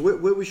quickly. Yeah. So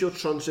where was your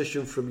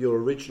transition from your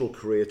original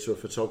career to a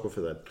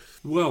photographer then?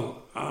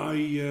 Well,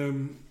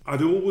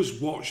 I'd always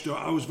watched.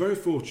 I was very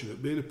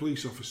fortunate. Being a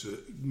police officer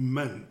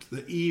meant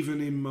that even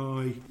in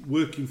my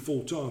working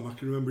full time, I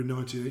can remember in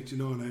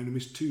 1989 I only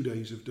missed 2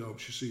 days of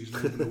Derbyshire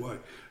season home and away,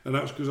 and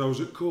that's because I was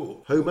at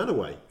court. Home and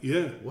away.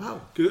 Yeah.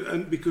 Wow.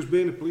 And because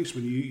being a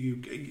policeman, you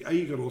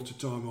got a lot of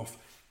time off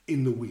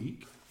in the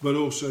week. But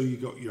also you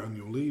got your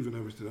annual leave and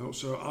everything else.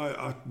 So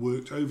I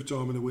worked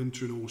overtime in the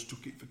winter and always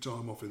took it for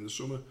time off in the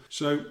summer.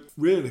 So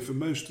really for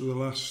most of the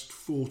last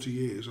 40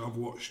 years I've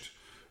watched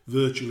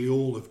virtually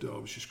all of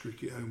Derbyshire's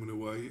cricket home and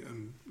away,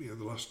 and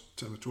the last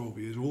 10 or 12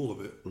 years all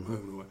of it home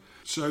and away.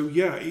 So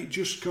yeah, it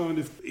just kind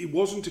of, it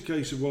wasn't a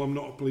case of, well, I'm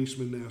not a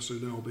policeman now, so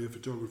now I'll be a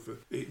photographer.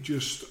 It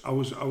just, I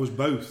was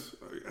both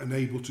and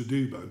able to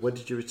do both. When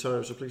did you retire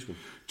as a policeman?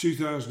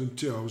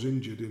 2002. I was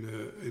injured in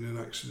an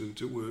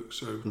accident at work,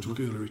 so took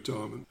early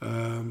retirement,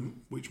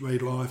 which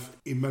made life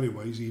in many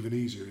ways even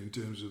easier in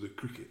terms of the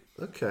cricket.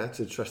 Okay, that's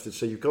interesting.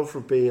 So you've gone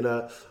from being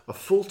a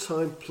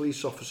full-time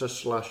police officer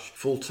 /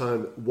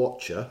 full-time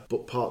watcher,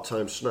 but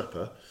part-time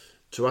snapper,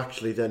 to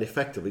actually then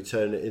effectively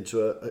turn it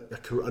into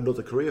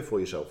another career for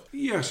yourself.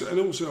 Yes, and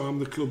also I'm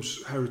the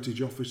club's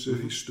heritage officer,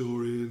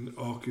 historian,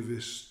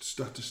 archivist,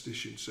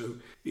 statistician. So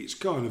it's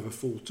kind of a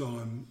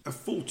full-time.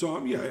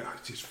 Yeah,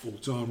 it is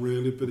full-time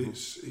really, but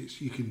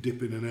it's you can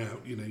dip in and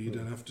out. You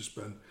don't have to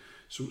spend.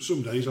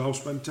 Some days I'll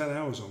spend 10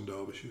 hours on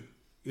Derbyshire.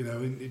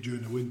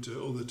 During the winter.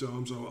 Other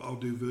times I'll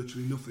do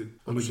virtually nothing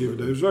on a given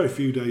day. There's very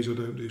few days I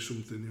don't do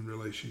something in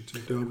relation to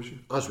Derbyshire.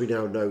 As we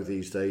now know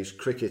these days,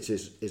 cricket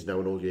is now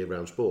an all year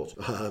round sport.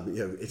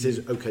 It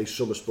is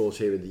summer sport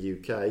here in the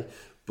UK,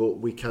 but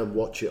we can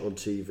watch it on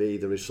TV.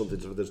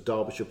 There's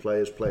Derbyshire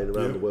players playing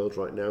around the world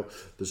right now.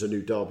 There's a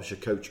new Derbyshire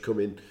coach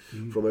coming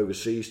from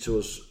overseas to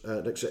us.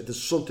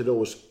 There's something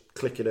always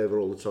clicking over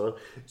all the time.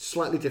 It's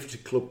slightly different to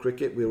club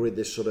cricket. We were in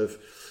this sort of,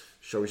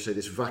 shall we say,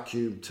 this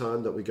vacuum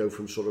time that we go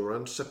from sort of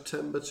around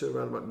September to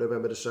around about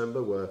November,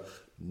 December, where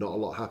not a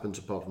lot happens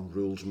apart from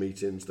rules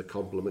meetings. The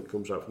complement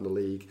comes out from the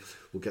league.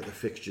 We'll get the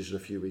fixtures in a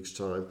few weeks'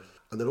 time.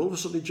 And then all of a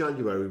sudden in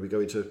January, we go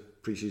into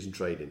pre-season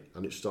training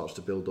and it starts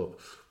to build up.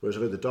 Whereas I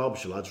know the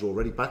Derbyshire lads are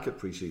already back at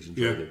pre-season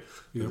training.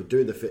 Yeah. They're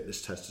doing the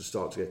fitness tests to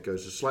start to get going.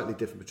 So it's slightly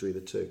different between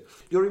the two.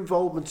 Your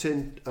involvement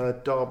in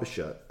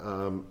Derbyshire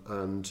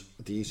and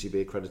the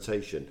ECB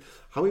accreditation,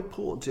 how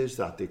important is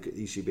that, the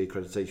ECB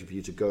accreditation, for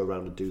you to go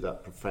around and do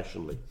that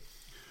professionally?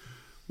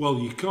 Well,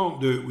 you can't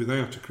do it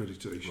without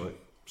accreditation. Right.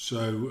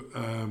 So,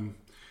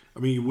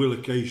 you will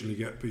occasionally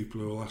get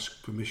people who will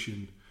ask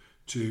permission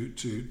to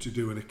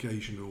do an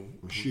occasional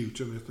shoot,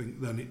 and I think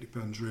then it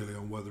depends really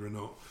on whether or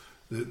not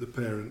the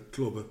parent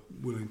club are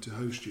willing to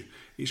host you.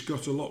 It's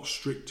got a lot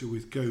stricter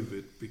with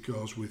COVID,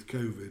 because with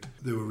COVID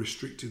they were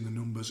restricting the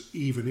numbers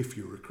even if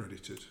you were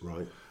accredited.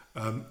 Right.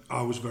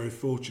 I was very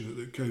fortunate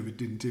that COVID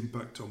didn't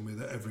impact on me,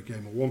 that every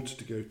game I wanted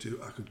to go to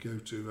I could go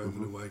to home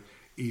and away,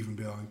 even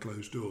behind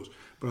closed doors.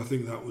 But I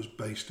think that was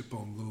based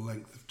upon the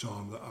length of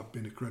time that I've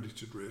been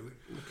accredited, really.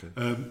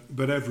 Okay.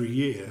 But every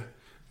year,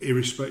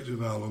 irrespective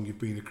of how long you've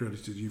been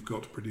accredited, you've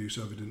got to produce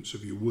evidence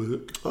of your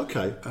work.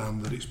 Okay.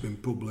 And that it's been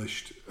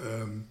published.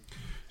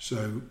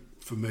 So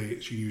for me,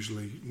 it's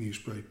usually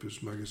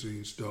newspapers,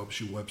 magazines,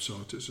 Derbyshire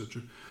website,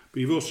 etc. But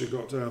you've also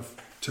got to have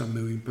 £10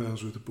 million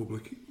worth of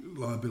public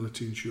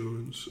liability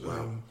insurance.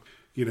 Wow.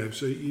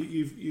 So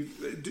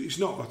it's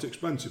not that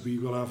expensive, but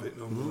you've got to have it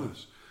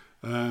nonetheless.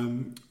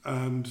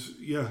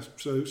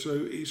 So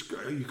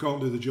you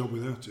can't do the job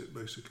without it,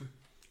 basically.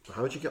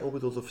 How would you get on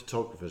with other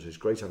photographers? It's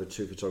great having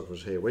two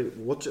photographers here.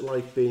 What's it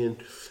like being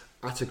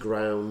at a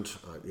ground?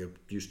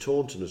 Use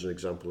Taunton as an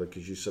example,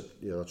 because you said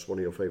that's one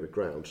of your favourite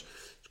grounds.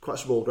 It's quite a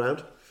small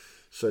ground,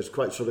 so it's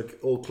quite sort of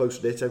all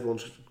close knit.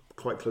 Everyone's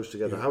quite close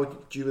together. Yeah. How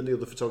do you and the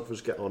other photographers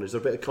get on? Is there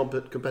a bit of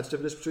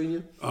competitiveness between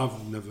you?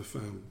 I've never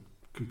found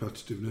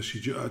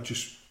competitiveness. I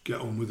just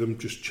get on with them,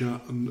 just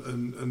chat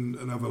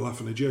and have a laugh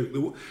and a joke.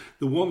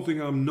 The one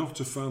thing I'm not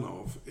a fan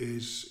of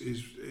is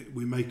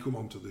we may come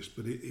on to this,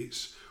 but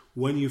it's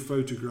when you're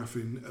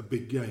photographing a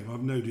big game.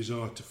 I've no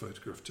desire to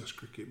photograph Test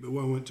cricket, but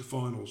when I went to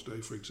finals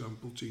day, for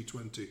example,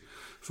 T20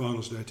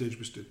 finals day at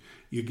Edgbaston,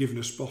 you're given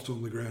a spot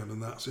on the ground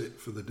and that's it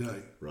for the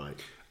day. Right.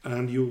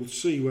 And you'll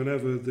see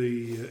whenever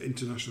the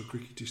international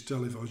cricket is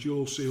televised,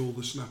 you'll see all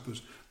the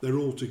snappers. They're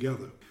all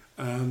together.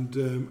 And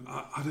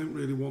I don't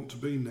really want to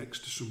be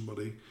next to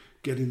somebody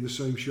getting the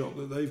same shot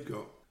that they've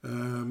got.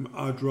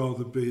 I'd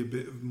rather be a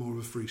bit more of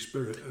a free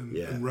spirit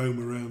and roam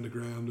around the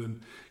ground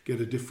and get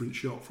a different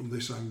shot from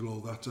this angle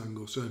or that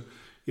angle. So,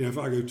 if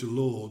I go to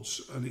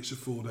Lords and it's a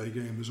 4-day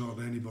game, there's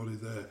hardly anybody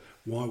there,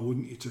 why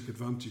wouldn't you take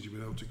advantage of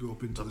being able to go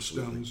up into the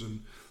stands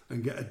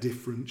and get a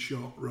different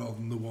shot rather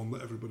than the one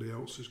that everybody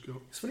else has got?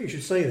 It's funny you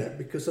should say that,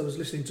 because I was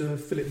listening to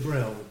Philip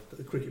Brown,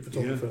 the cricket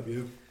photographer.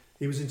 Yeah.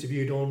 He was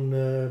interviewed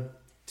on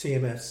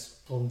TMS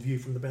on View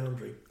from the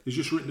Boundary. He's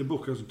just written a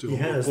book, hasn't he? He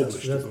has.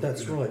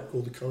 That's yeah. right.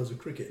 Called The Colours of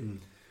Cricket.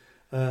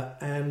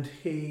 And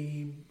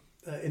he,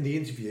 in the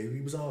interview,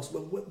 he was asked,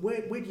 "Well,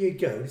 where do you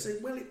go?" And he said,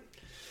 "Well,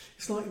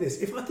 it's like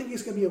this. If I think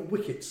it's going to be a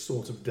wicket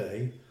sort of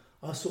day,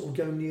 I sort of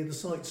go near the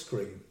sight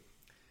screen.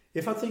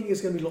 If I think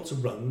it's going to be lots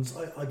of runs,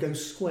 I go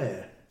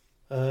square,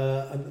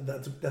 and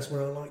that's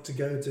where I like to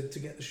go to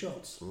get the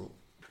shots."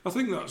 I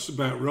think that's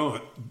about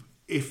right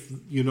if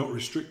you're not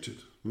restricted,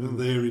 and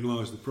therein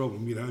lies the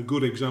problem. You know, a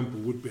good example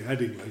would be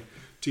Headingley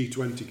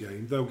T20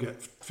 game. They'll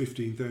get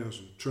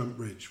 15,000. Trent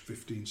Bridge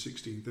 15,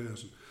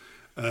 16,000.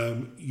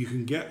 You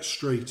can get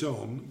straight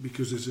on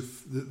because there's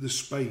the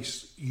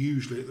space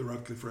usually at the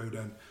Radcliffe Road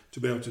end to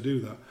be able to do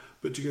that.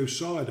 But to go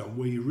side on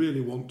where you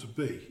really want to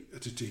be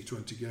at a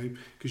T20 game,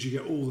 because you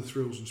get all the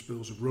thrills and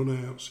spills of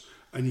run-outs,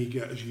 and you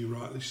get, as you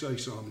rightly say,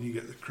 Simon, you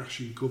get the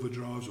crashing cover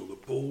drives or the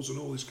balls and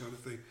all this kind of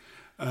thing.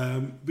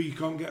 But you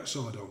can't get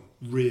side on,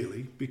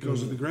 really,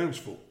 because of the ground's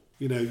full.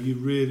 You know, you're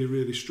really,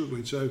 really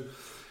struggling. So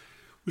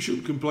we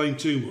shouldn't complain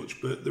too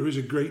much, but there is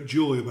a great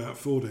joy about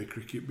four-day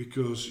cricket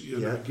because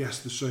I guess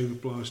the same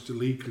applies to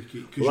league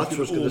cricket, because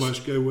you can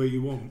almost go where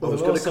you want. The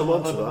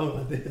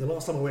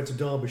last time I went to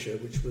Derbyshire,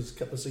 which was a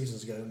couple of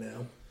seasons ago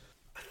now,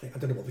 I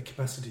don't know what the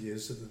capacity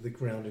is at the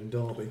ground in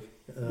Derby.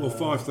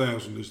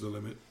 5,000 is the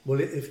limit.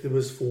 Well, if there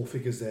was four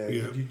figures there,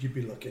 you'd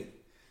be lucky.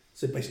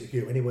 So basically,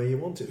 you go anywhere you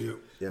wanted.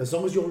 Yeah. As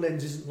long as your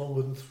lens isn't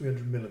longer than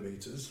 300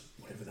 millimetres,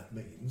 whatever that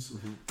means,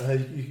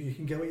 you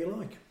can go where you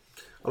like.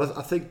 And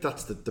I think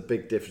that's the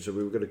big difference, and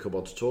we were going to come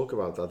on to talk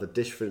about that, the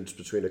difference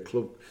between a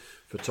club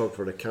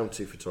photographer and a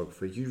county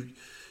photographer.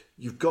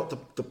 You've got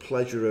the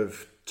pleasure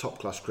of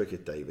top-class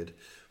cricket, David,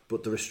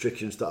 but the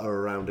restrictions that are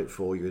around it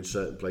for you in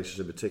certain places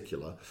in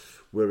particular.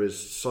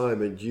 Whereas,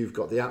 Simon, you've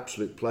got the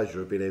absolute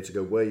pleasure of being able to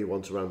go where you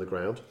want around the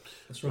ground.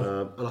 That's right.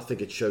 And I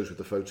think it shows with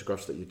the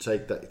photographs that you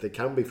take that they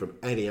can be from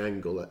any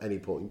angle at any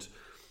point.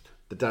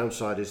 The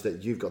downside is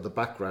that you've got the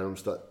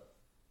backgrounds that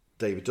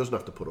David doesn't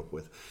have to put up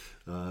with.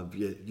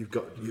 You've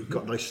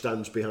got nice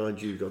stands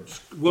behind you.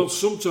 Well,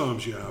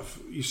 sometimes you have.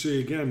 You see,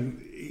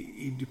 again,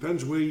 it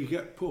depends where you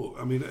get put.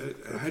 I mean,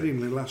 at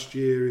Headingley last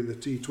year in the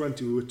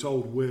T20, we were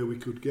told where we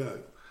could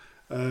go.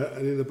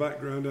 And in the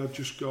background, I'd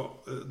just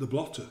got the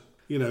blotter.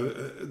 You know,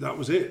 that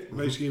was it.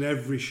 Basically, in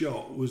every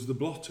shot was the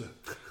blotter.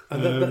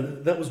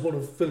 And that was one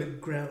of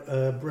Philip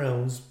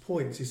Brown's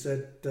points. He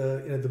said,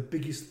 the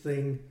biggest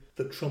thing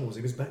that troubles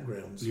him is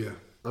backgrounds. Yeah.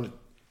 And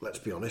let's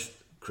be honest,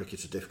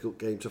 cricket's a difficult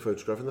game to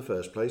photograph in the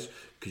first place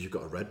because you've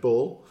got a red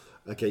ball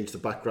against a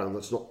background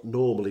that's not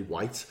normally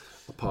white,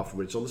 apart from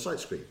when it's on the sight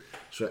screen.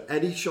 So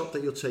any shot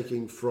that you're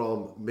taking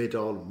from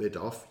mid-on,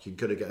 mid-off, you're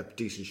going to get a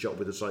decent shot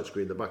with the sight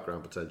screen in the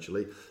background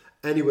potentially.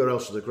 Anywhere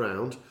else on the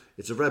ground,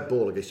 it's a red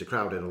ball against a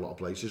crowd in a lot of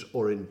places,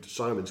 or in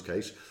Simon's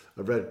case,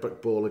 a red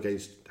ball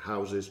against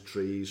houses,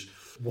 trees,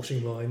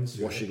 washing lines,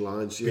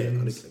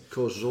 and it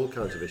causes all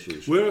kinds of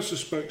issues. Where I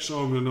suspect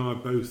Simon and I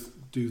both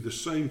do the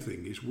same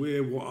thing is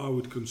we're what I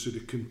would consider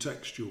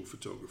contextual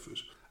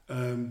photographers.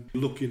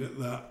 Looking at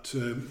that,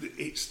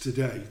 it's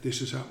today, this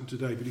has happened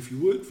today, but if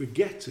you work for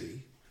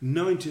Getty,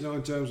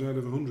 99 times out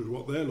of 100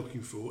 what they're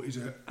looking for is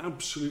an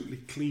absolutely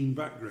clean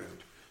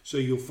background. So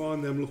you'll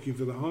find them looking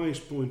for the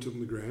highest point on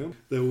the ground.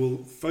 They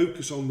will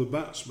focus on the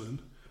batsman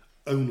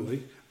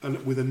only,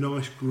 and with a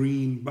nice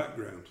green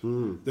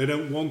background. They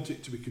don't want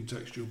it to be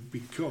contextual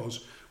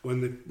because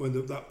when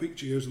that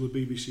picture goes on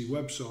the BBC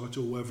website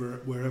or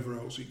wherever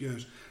else it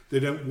goes, they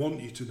don't want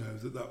you to know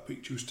that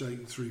picture was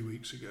taken 3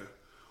 weeks ago,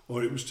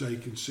 or it was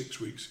taken 6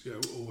 weeks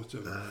ago, or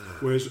whatever.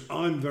 Whereas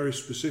I'm very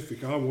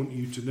specific. I want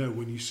you to know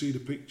when you see the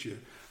picture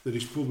that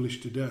is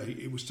published today,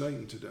 it was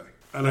taken today.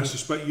 And I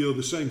suspect you're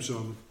the same,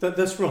 Simon.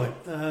 That's right.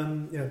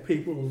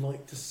 People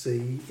like to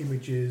see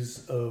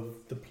images of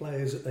the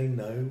players that they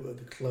know at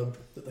the club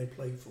that they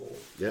play for,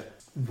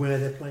 where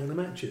they're playing the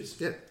matches.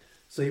 Yeah.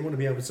 So you want to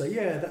be able to say,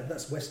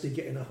 that's Westy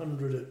getting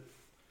 100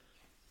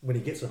 when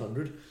he gets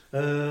 100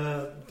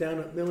 down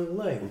at Millen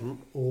Lane,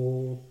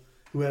 or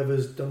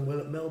whoever's done well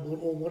at Melbourne,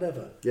 or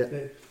whatever. Yeah.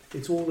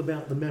 It's all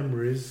about the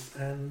memories,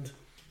 and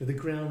the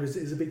ground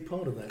is a big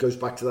part of that. It goes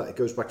back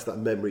to that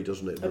memory,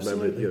 doesn't it?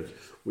 Absolutely.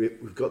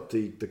 We've got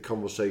the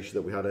conversation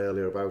that we had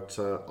earlier about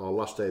our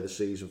last day of the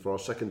season for our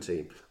second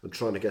team and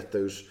trying to get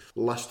those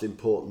last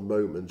important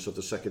moments of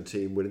the second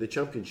team winning the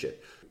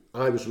championship.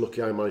 I was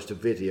lucky I managed to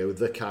video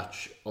the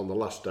catch on the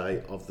last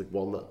day of the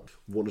one that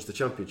won us the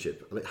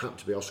championship, and it happened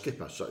to be our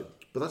skipper.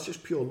 But that's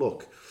just pure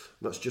luck.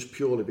 And that's just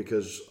purely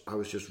because I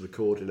was just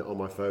recording it on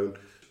my phone,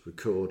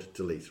 record,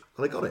 delete,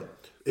 and I got it.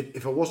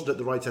 If I wasn't at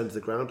the right end of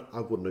the ground,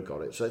 I wouldn't have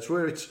got it. So it's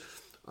where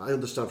I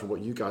understand from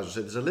what you guys are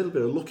saying, there's a little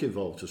bit of luck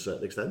involved to a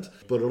certain extent,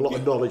 but a lot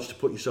of knowledge to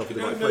put yourself in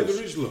the right place.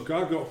 There is luck.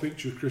 I got a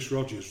picture of Chris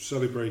Rogers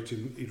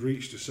celebrating he'd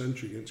reached a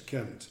century against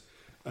Kent,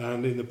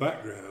 And in the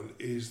background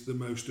is the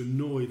most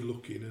annoyed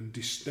looking and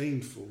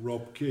disdainful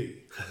Rob Key.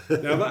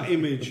 Now that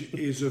image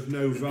is of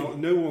no value.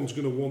 No one's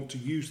going to want to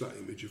use that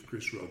image of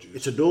Chris Rogers.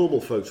 It's a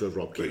normal photo of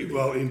Rob Key.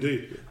 Well,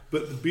 indeed.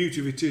 But the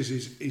beauty of it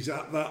is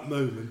at that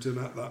moment and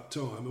at that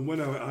time. And when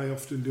I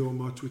often do on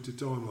my Twitter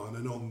timeline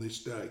and on this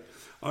day,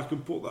 I can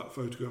put that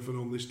photograph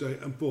on this day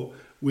and put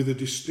with a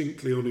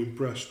distinctly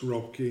unimpressed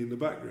Rob Key in the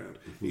background.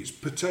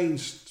 It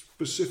pertains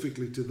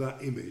specifically to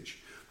that image.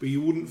 But you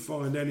wouldn't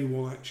find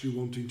anyone actually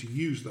wanting to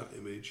use that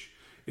image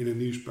in a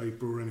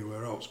newspaper or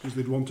anywhere else because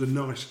they'd want a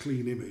nice,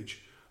 clean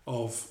image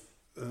of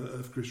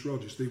Chris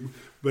Rogers.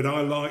 But I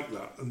like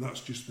that, and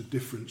that's just the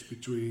difference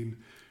between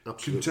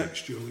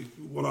contextual,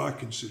 what I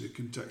consider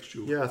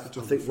contextual. Yeah, I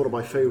think one of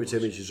my favourite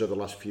images over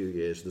the last few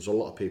years, and there's a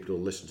lot of people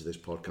who listen to this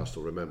podcast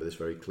will remember this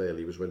very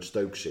clearly, was when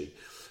Stokesy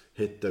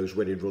hit those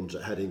winning runs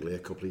at Headingley a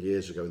couple of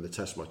years ago in the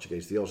Test match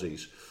against the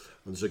Aussies.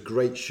 And there's a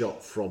great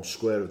shot from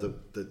square of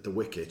the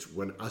wicket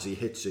when, as he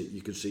hits it,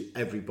 you can see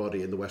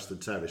everybody in the Western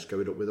Terrace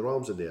going up with their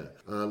arms in the air.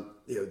 And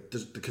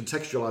the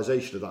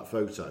contextualisation of that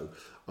photo,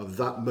 of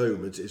that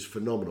moment, is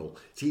phenomenal.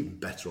 It's even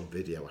better on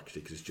video,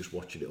 actually, because it's just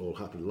watching it all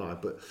happen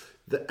live. But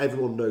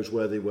everyone knows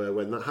where they were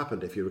when that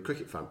happened, if you're a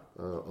cricket fan.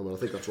 And I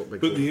think that's what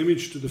makes it... But the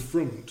image to the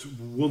front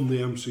won the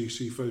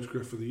MCC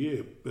Photograph of the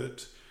Year.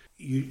 But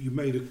you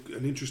made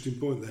an interesting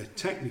point there.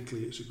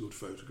 Technically, it's a good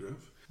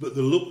photograph. But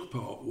the look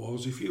part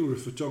was, if you were a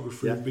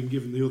photographer who'd been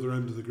given the other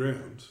end of the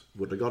ground,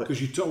 wouldn't have got it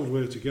because you're told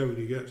where to go when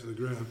you get to the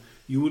ground.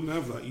 You wouldn't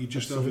have that. You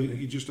just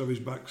have his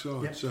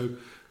backside. Yeah. So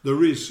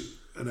there is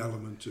an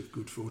element of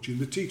good fortune.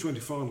 The T20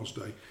 finals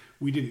day,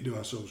 we didn't do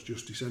ourselves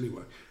justice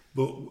anyway.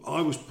 But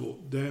I was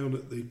put down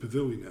at the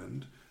pavilion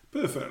end,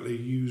 perfectly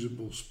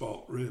usable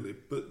spot really.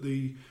 But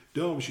the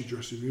Derbyshire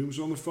dressing room was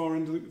on the far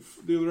end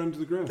of the other end of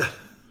the ground.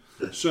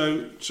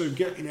 so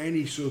getting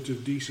any sort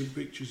of decent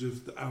pictures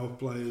of our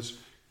players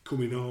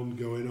coming on,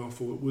 going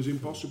off, was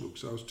impossible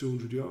because I was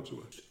 200 yards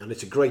away. And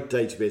it's a great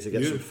day to be able to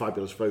get some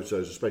fabulous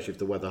photos, especially if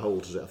the weather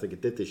holds as I think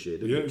it did this year,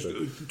 didn't it?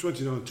 Yeah,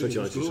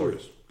 2019 was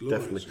glorious.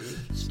 Definitely.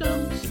 Yeah.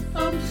 Stumps,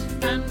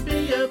 umps and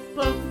beer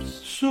bumps.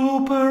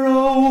 Super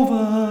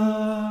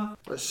over.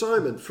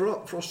 Simon, for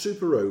our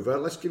Super Over,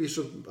 let's give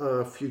you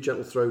a few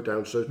gentle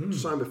throwdowns. So,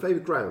 Simon,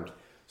 favourite ground?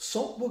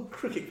 Saltwood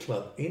Cricket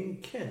Club in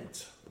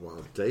Kent.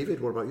 Wow,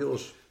 David, what about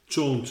yours?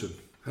 Taunton,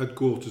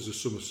 headquarters of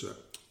Somerset.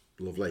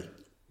 Lovely.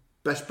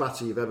 Best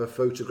batter you've ever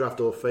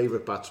photographed or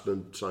favourite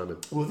batsman, Simon?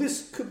 Well,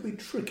 this could be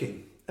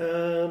tricky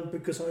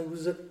because I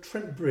was at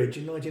Trent Bridge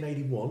in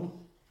 1981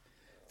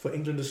 for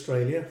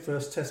England-Australia,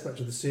 first Test match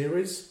of the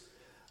series.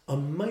 I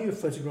may have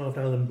photographed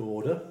Alan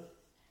Border,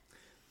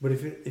 but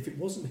if it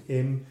wasn't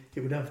him, it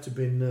would have to have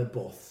been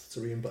Both,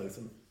 Sir Ian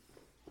Botham.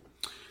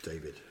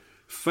 David?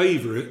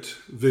 Favourite,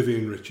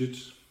 Vivian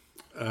Richards.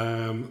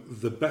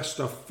 The best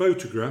I've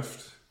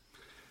photographed,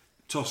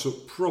 toss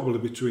up probably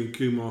between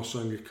Kumar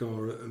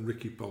Sangakkara and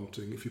Ricky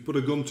Ponting. If you put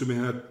a gun to my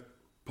head,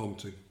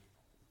 Ponting.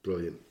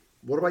 Brilliant.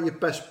 What about your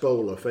best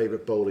bowler,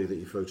 favourite bowler that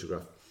you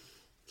photographed?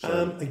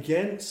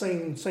 Again,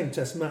 same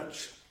Test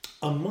match.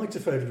 I might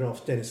have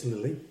photographed Dennis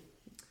Lilly,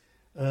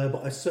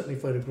 but I certainly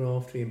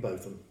photographed Ian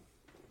Botham.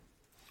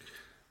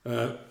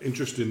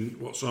 Interesting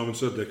what Simon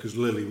said there, because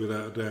Lilly,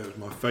 without a doubt, is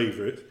my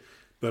favourite.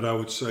 But I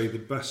would say the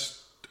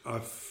best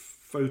I've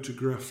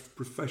photographed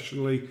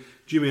professionally,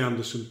 Jimmy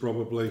Anderson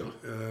probably,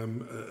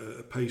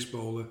 a pace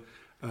bowler,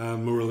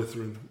 and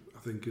Muralitharan, I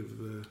think, of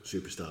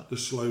superstar, the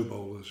slow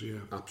bowlers. Yeah,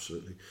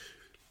 absolutely.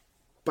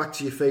 Back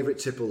to your favourite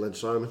tipple then,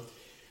 Simon.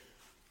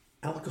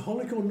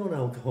 Alcoholic or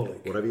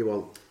non-alcoholic? Whatever you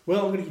want.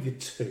 Well, I'm going to give you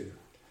two.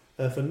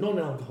 For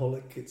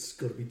non-alcoholic, it's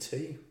got to be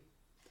tea,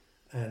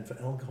 and for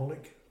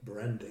alcoholic,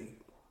 brandy.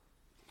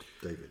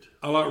 David?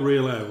 I like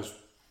real ales,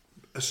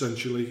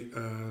 essentially,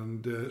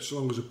 and so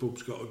long as a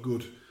pub's got a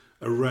good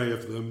array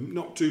of them,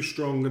 not too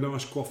strong, a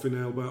nice quaffing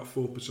ale, about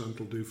 4%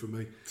 will do for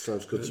me.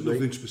 Sounds good to me.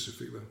 Nothing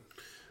specific though.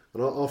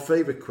 And our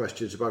favourite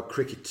question is about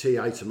cricket tea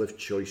item of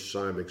choice,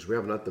 Simon, because we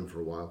haven't had them for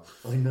a while.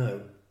 I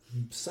know.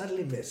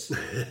 Sadly missed.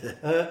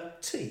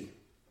 Tea.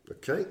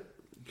 Okay.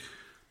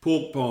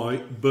 Pork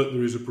pie, but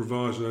there is a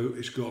proviso,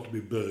 it's got to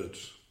be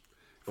birds.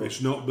 If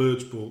it's not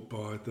bird's pork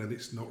pie, then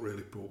it's not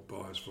really pork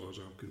pie as far as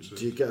I'm concerned.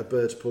 Do you get a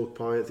bird's pork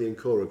pie at the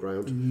Ancora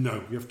ground?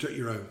 No, you have to take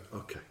your own.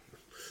 Okay.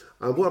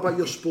 And what about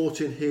your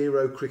sporting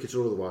hero, cricket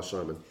or otherwise,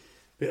 Simon?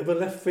 Bit of a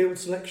left field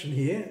selection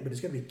here, but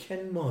it's going to be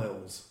Ken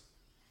Miles.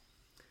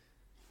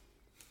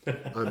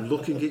 I'm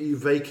looking at you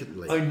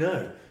vacantly. I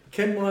know.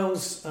 Ken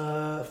Miles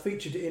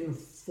featured in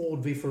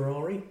Ford v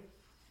Ferrari,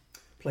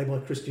 played by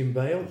Christian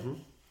Bale.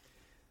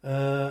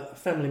 Mm-hmm.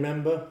 Family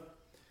member.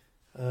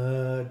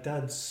 My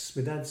dad's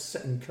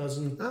second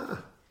cousin.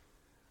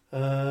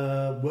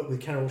 Worked with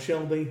Carroll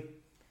Shelby,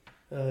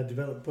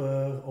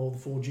 developer of the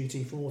Ford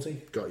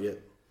GT40. Got you.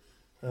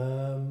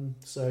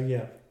 So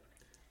yeah,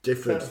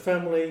 different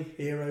family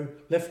hero,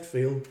 left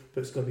field,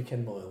 but it's got to be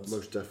Ken Miles.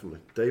 Most definitely.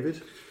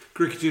 David?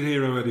 Cricketing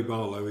hero Eddie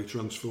Barlow. He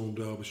transformed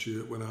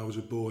Derbyshire when I was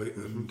a boy,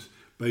 and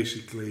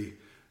basically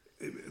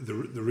the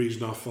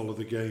reason I follow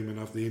the game and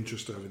have the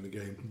interest I have in the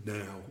game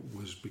now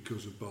was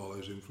because of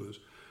Barlow's influence.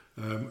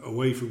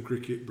 Away from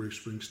cricket, Bruce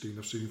Springsteen,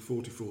 I've seen him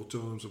 44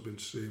 times. I've been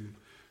to see him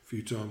a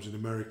few times in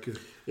America.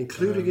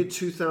 Including in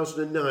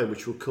 2009,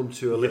 which we'll come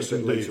to a little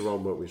bit later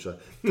on, won't we, sir?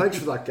 Thanks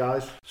for that,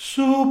 guys.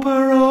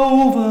 Super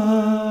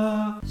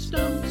over.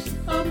 Stumps,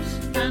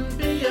 umps, and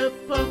beer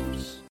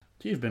pumps.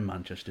 You've been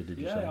Manchester, did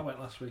you say? Yeah, I went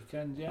last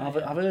weekend. Yeah, I've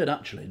heard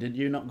actually. Did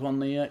you not go on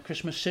the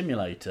Christmas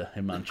simulator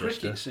in Manchester? The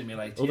cricket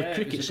simulator. Or the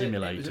cricket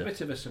simulator. It was a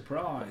bit of a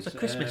surprise. It's a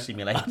Christmas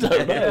simulator. I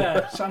don't know.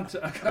 Yeah,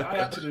 Santa. I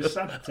had to do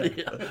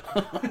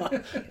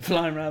Santa.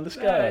 Flying around the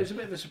sky. Yeah, it was a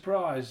bit of a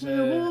surprise.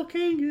 We're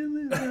walking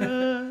in the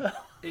air.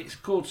 It's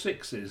called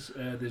Sixes.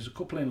 There's a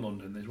couple in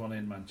London. There's one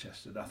in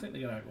Manchester. I think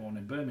they're going to have one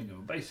in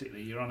Birmingham.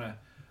 Basically, you're on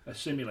a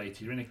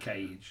simulator. You're in a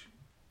cage,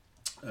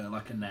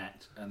 like a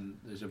net, and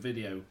there's a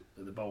video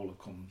that the bowler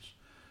comes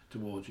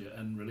towards you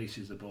and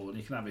releases the ball, and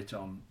you can have it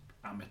on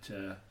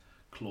amateur,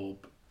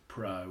 club,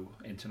 pro,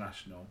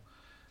 international.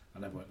 I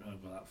never went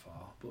over that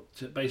far,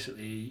 but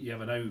basically you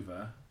have an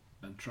over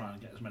and try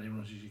and get as many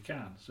runs as you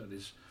can. So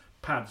there's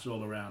pads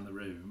all around the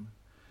room,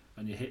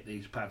 and you hit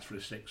these pads for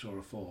a 6 or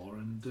a 4,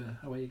 and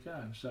away you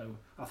go. So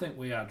I think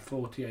we had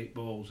 48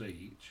 balls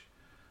each.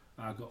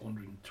 I got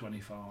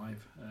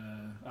 125.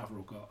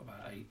 Avril got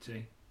about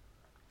 80.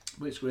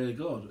 But it's really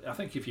good. I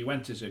think if you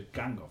went as a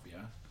gang of you,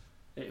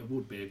 it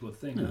would be a good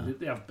thing. Yeah.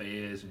 They have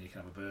beers and you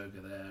can have a burger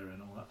there and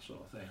all that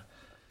sort of thing.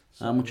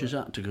 So, how much is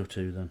that to go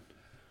to then?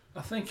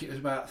 I think it was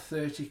about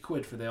 30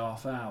 quid for the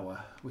half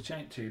hour, which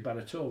ain't too bad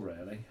at all,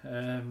 really.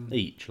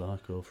 Each,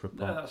 like, or for a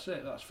pot? No, that's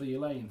it. That's for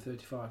your lane.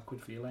 35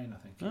 quid for your lane, I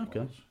think it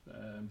was.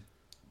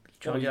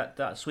 Try and do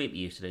that sweep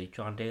you used to do.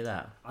 Try and do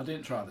that. I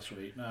didn't try the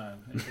sweep, no.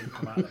 It didn't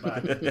come out the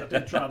bag. I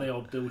did try the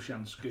old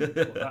Dilshan scoop,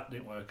 but that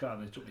didn't work out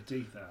and it took my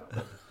teeth out.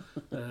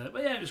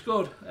 But yeah, it was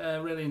good.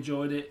 Really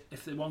enjoyed it.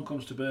 If the one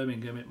comes to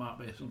Birmingham, it might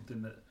be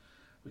something that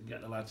we can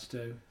get the lads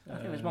to. I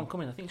think there's one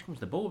coming. I think it's coming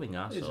to the Bowling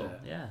House. Is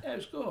it? Yeah. Yeah, it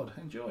was good.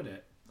 Enjoyed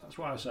it. That's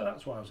why I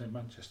was in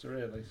Manchester,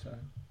 really. So.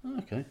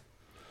 Okay.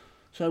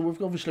 So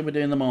we've obviously been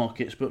doing the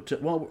markets, but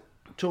while we're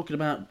talking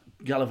about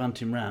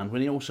gallivanting round,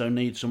 we also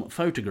need some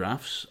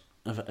photographs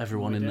of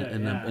everyone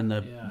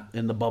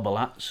in the bobble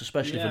hats,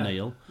 especially for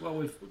Neil.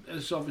 Well,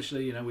 it's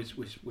obviously,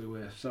 we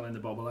were selling the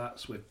bobble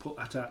hats. We've put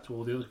that out to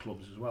all the other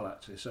clubs as well,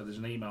 actually. So there's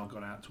an email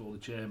gone out to all the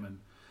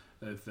chairmen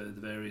of the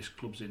various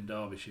clubs in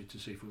Derbyshire to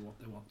see if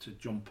they want to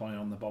jump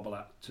on the bobble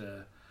hat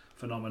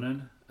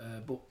phenomenon.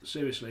 But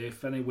seriously,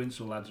 if any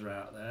Winsell lads are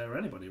out there, or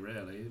anybody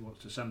really,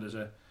 wants to send us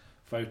a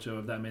photo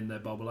of them in their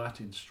bobble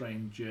hat in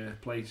strange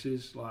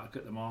places, like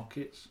at the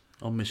markets.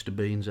 On Mr.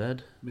 Bean's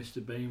head.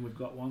 Mr. Bean, we've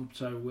got one.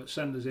 So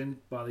send us in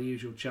by the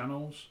usual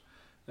channels,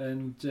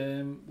 and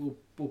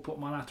we'll put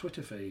them on our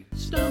Twitter feed.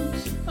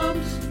 Stumps,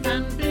 umps,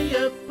 and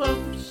beer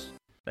pumps.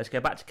 Let's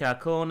go back to Car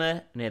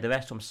Corner and hear the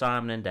rest from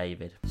Simon and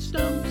David.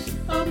 Stumps,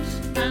 umps,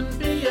 and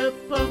beer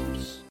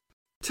pumps.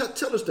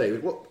 Tell us,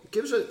 David,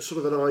 give us a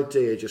sort of an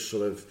idea, just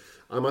sort of,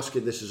 I'm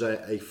asking this as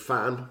a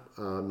fan,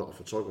 not a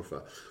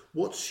photographer.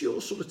 What's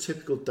your sort of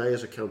typical day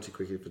as a county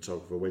cricket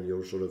photographer when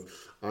you're sort of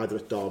either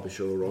at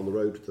Derbyshire or on the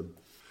road with them?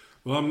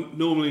 Well, I'm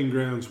normally in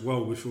grounds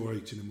well before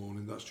 8 in the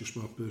morning. That's just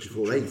my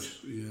personal choice.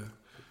 8? Yeah.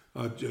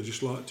 I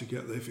just like to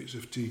get there. If it's a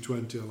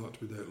T20, I like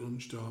to be there at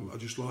lunchtime. I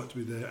just like to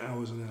be there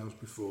hours and hours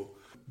before.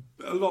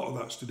 A lot of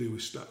that's to do with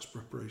stats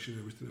preparation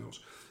and everything else.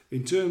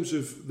 In terms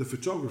of the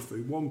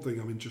photography, one thing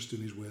I'm interested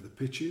in is where the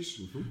pitch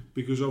is,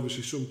 because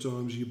obviously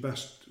sometimes your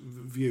best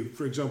view,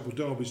 for example,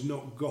 Derby's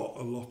not got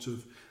a lot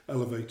of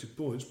elevated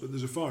points, but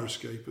there's a fire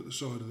escape at the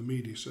side of the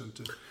media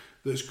centre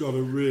that's got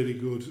a really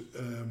good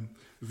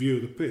view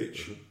of the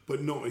pitch,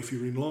 but not if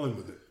you're in line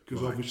with it,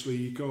 because obviously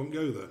you can't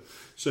go there.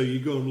 So you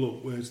go and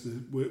look,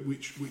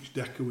 which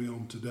deck are we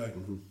on today?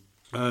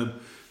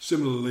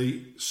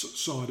 Similarly,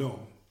 side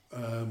on.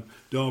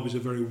 Derby's a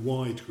very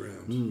wide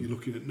ground. You're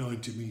looking at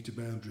 90-metre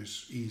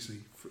boundaries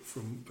easy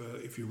from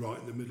if you're right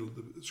in the middle of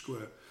the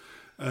square.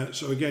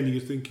 So again,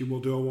 you're thinking,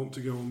 well, do I want to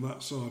go on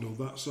that side or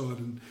that side,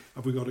 and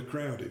have we got a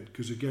crowd in?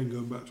 Because again,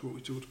 going back to what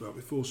we talked about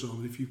before,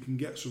 Simon, if you can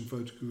get some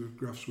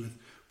photographs with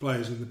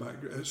players in the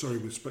background,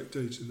 with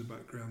spectators in the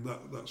background,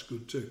 that's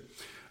good too.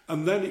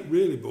 And then it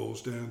really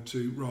boils down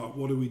to, right,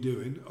 what are we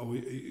doing?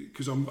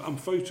 Because I'm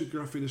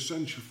photographing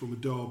essentially from a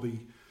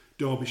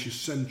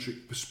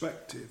Derbyshire-centric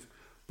perspective.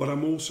 But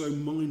I'm also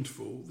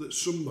mindful that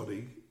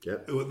somebody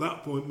who at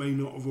that point may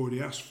not have already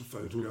asked for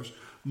photographs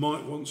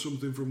might want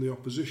something from the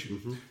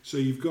opposition. So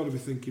you've got to be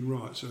thinking,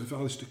 right, so if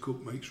Alistair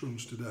Cook makes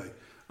runs today,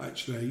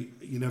 actually,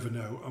 you never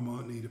know, I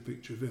might need a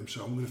picture of him,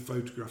 so I'm going to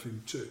photograph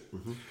him too.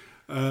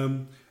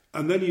 And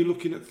then you're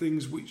looking at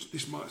things which,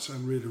 this might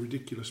sound really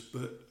ridiculous,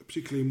 but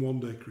particularly in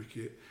one-day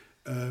cricket,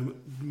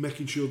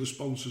 making sure the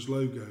sponsor's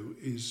logo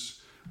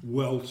is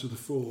well to the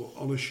fore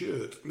on a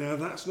shirt. Now,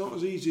 that's not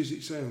as easy as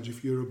it sounds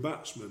if you're a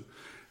batsman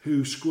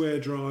who square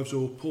drives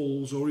or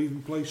pulls or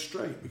even plays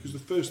straight, because the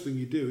first thing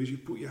you do is you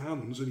put your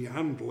hands and your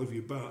handle of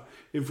your bat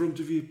in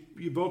front of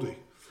your body,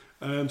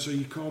 and so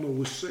you can't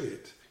always see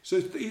it. So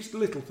it's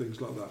little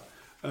things like that.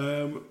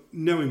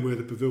 Knowing where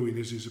the pavilion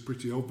is a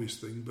pretty obvious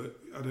thing, but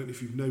I don't know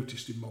if you've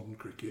noticed in modern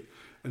cricket,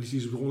 and it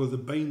is one of the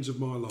banes of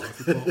my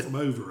life, apart from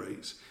over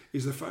eights,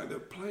 is the fact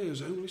that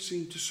players only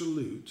seem to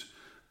salute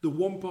the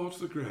one part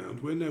of the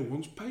ground where no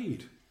one's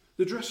paid.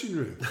 The dressing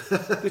room.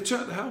 They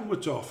take the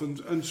helmet off and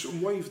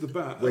wave the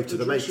bat wave at to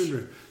the dressing mates.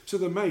 room to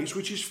the mates,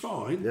 which is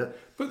fine, Yeah.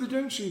 but they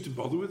don't seem to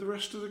bother with the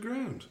rest of the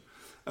ground.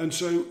 And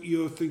so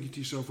you're thinking to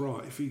yourself,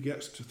 right, if he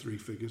gets to 3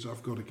 figures,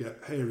 I've got to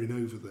get Herring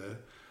over there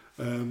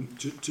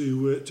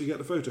to get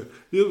the photo.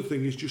 The other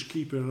thing is just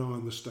keeping an eye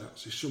on the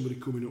stats. Is somebody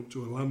coming up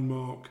to a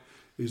landmark?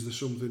 Is there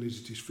something,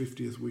 is it his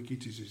 50th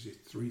wicket? Is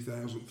it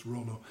 3,000th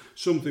run? Or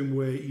something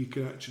where you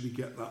can actually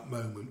get that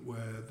moment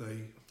where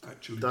they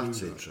actually That's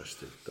do that.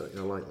 interesting.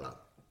 I like that.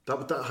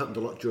 That happened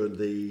a lot during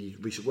the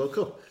recent World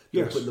Cup. They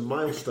were Yes. putting the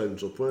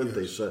milestones up, weren't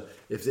they? Yes. So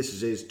if this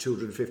is his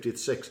 250th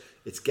six,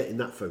 it's getting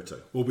that photo.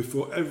 Well,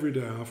 before every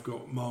day I've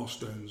got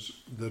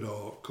milestones that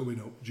are coming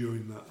up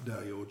during that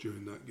day or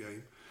during that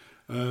game.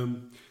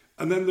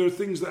 And then there are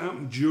things that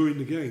happen during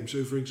the game.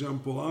 So, for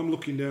example, I'm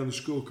looking down the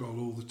scorecard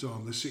all the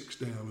time. They're 6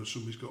 down and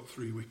somebody's got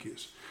 3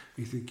 wickets.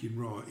 You're thinking,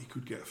 right, he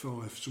could get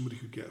 5. Somebody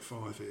could get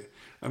 5 here.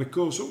 And, of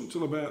course, up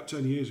until about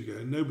 10 years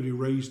ago, nobody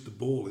raised the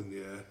ball in the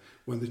air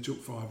when they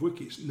took 5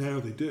 wickets.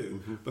 Now they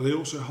do. But they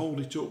also hold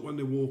it up when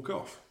they walk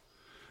off.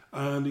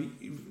 And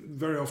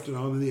very often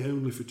I'm the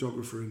only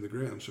photographer in the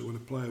ground, so when a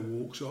player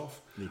walks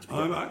off,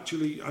 I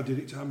did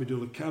it to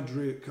Hamidullah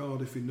Kadri at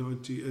Cardiff in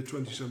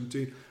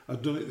 2017.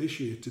 I've done it this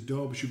year to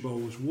Derbyshire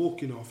bowlers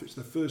walking off. It's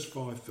their first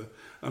fifer,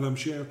 and I'm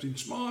shouting,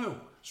 "Smile,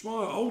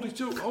 smile, hold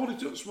it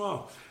up,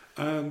 smile."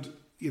 And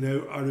you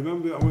know, I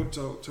remember, I won't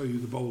tell you who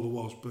the bowler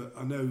was, but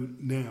I know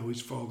now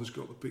his father's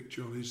got the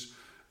picture on his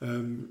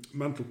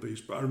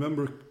mantelpiece. But I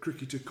remember a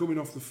cricketer coming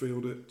off the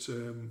field at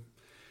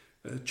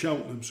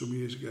Cheltenham some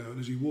years ago, and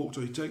as he walked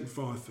on, he'd taken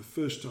 5 for the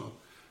first time,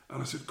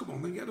 and I said, "Come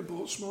on then, get the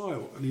ball,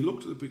 smile." And he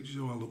looked at the picture and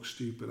said, "Oh, I look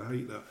stupid, I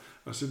hate that."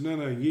 I said,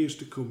 no, years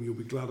to come you'll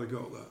be glad I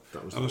got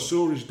that. And I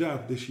saw his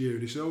dad this year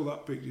and he said, "Oh,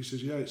 that picture," he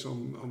says, "Yeah, it's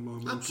on my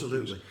mantelpiece."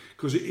 Absolutely.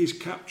 Because it is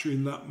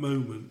capturing that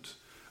moment.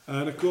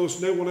 And of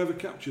course no one ever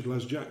captured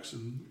Les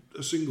Jackson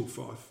a single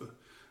fifer,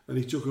 and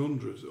he took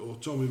 100, or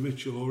Tommy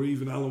Mitchell, or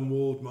even Alan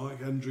Ward,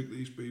 Mike Hendrick,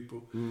 these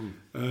people.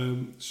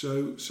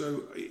 So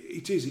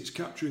it's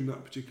capturing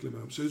that particular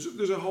moment. So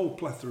there's a whole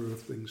plethora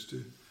of things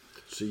too.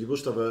 So you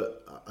must have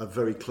a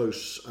very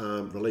close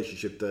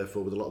relationship,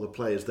 therefore, with a lot of the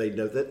players. They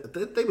know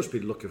that they must be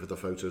looking for the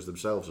photos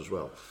themselves as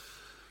well.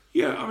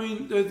 Yeah, I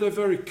mean they're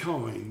very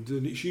kind,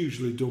 and it's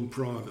usually done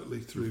privately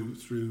through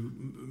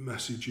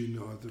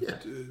messaging,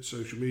 either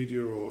social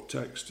media or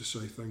text, to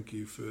say thank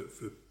you for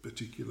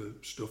particular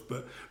stuff.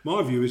 But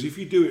my view is, if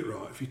you do it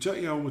right, if you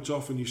take your helmet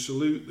off and you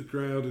salute the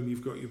crowd and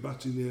you've got your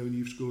bat in there and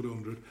you've scored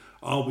 100,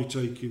 I'll be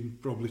taking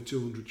probably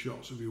 200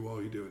 shots of you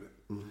while you're doing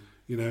it.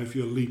 You know, if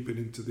you're leaping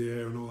into the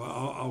air and all that,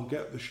 I'll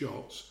get the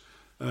shots.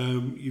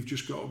 You've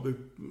just got to be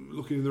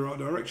looking in the right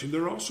direction.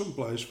 There are some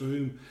players for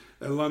whom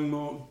a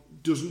landmark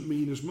doesn't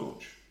mean as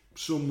much.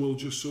 Some will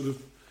just sort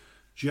of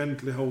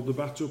gently hold the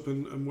bat up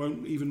and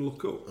won't even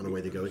look up. And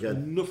away they go again.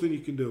 There's nothing you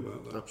can do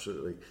about that.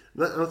 Absolutely.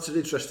 That's an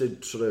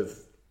interesting sort of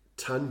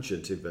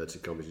tangent,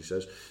 inverted commas, he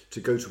says,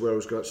 to go to where I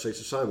was going to say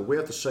to Simon. We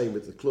have the same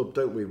with the club,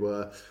 don't we,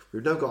 where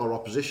we've now got our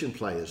opposition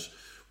players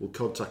will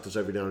contact us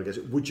every now and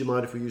again. Would you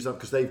mind if we use that?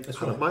 Because they've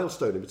had a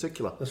milestone in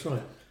particular. That's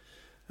right.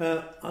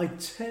 I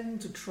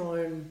tend to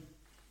try and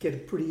get a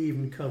pretty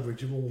even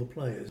coverage of all the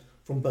players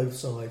from both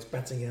sides,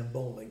 batting and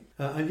bowling.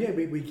 And yeah,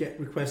 we get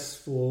requests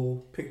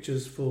for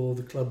pictures for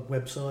the club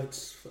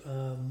websites.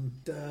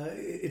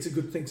 It's a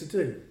good thing to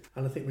do.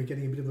 And I think we're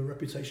getting a bit of a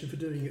reputation for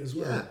doing it as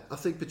well. Yeah, I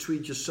think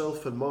between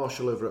yourself and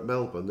Marshall over at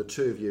Melbourne, the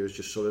two of you is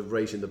just sort of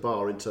raising the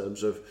bar in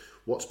terms of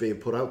what's being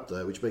put out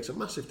there, which makes a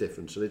massive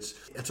difference. And it's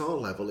at our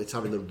level, it's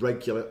having the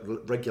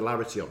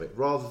regularity of it,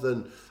 rather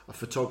than a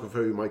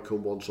photographer who might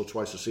come once or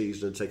twice a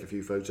season and take a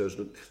few photos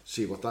and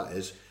see what that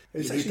is.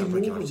 It's actually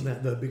more than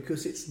that, though,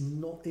 because it's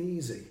not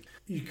easy.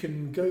 You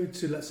can go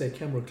to, let's say, a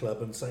camera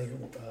club and say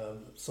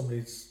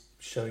somebody's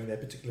showing their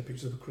particular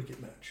pictures of a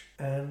cricket match,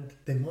 and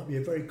they might be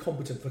a very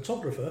competent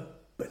photographer,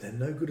 but they're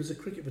no good as a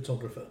cricket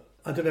photographer.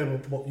 I don't know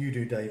what you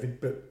do,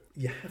 David, but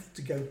you have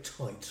to go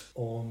tight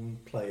on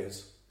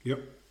players.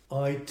 Yep.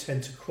 I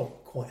tend to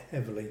crop quite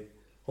heavily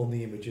on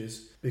the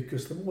images,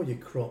 because the more you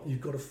crop,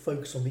 you've got to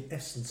focus on the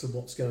essence of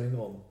what's going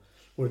on.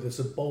 Whether it's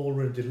a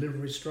bowler in a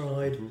delivery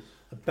stride,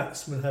 a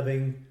batsman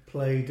having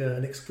played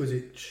an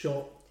exquisite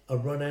shot, a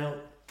run out,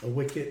 a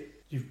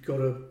wicket, you've got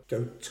to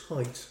go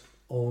tight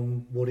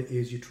on what it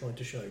is you're trying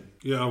to show.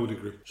 Yeah, I would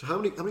agree. So how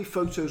many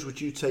photos would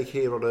you take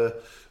here on a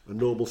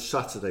normal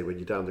Saturday when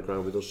you're down the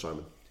ground with us,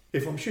 Simon?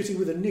 If I'm shooting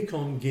with a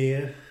Nikon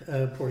gear,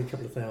 probably a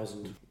couple of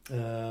thousand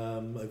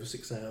over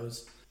 6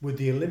 hours. With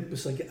the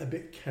Olympus, I get a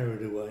bit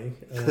carried away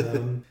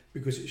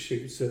because it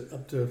shoots at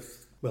up to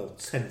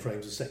 10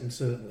 frames a second,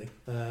 certainly.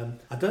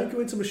 I don't go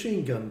into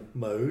machine gun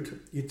mode.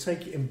 You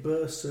take it in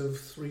bursts of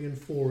 3 and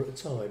 4 at a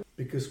time,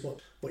 because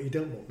what you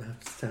don't want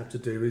to have to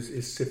do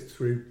is sift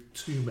through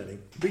too many.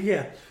 But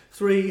yeah,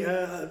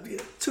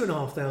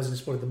 2,500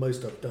 is probably the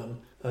most I've done.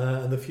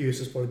 and the fewest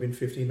has probably been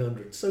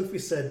 1,500. So if we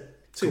said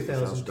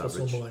 2,000 plus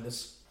or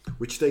minus.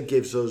 Which then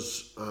gives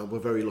us, we're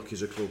very lucky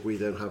as a club, we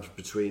then have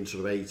between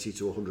sort of 80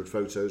 to 100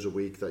 photos a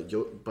week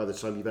that by the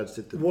time you've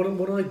edited them.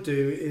 What I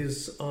do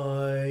is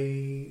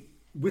I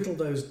whittle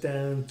those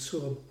down to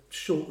a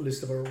short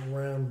list of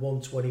around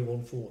 120,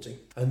 140.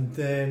 And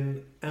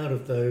then out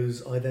of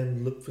those, I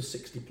then look for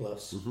 60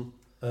 plus.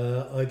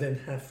 I then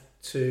have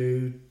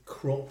to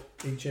crop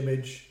each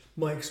image.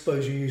 My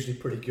exposure is usually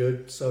pretty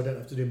good, so I don't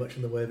have to do much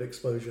in the way of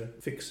exposure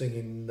fixing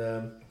in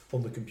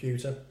on the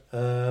computer.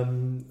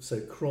 So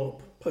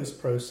crop,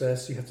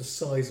 post-process, you have to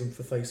size them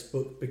for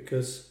Facebook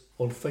because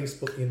on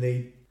Facebook you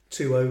need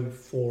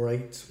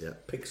 2048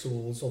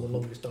 pixels on the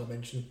longest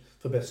dimension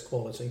for best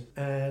quality.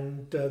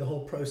 And the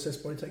whole process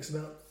probably takes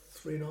about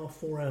 3.5,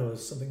 4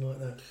 hours, something like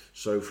that.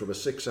 So from a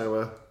 6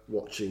 hour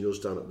watching us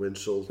down at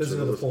Winshill... There's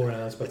another 4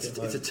 hours back it's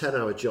a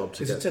 10-hour job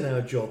to get... It's a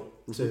 10-hour job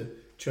to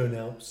churn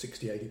out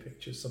 60, 80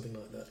 pictures, something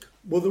like that.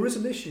 Well, there is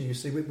an issue, you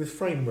see, with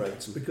frame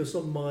rates, because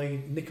on my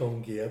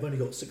Nikon gear, I've only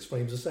got 6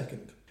 frames a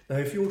second. Now,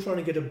 if you're trying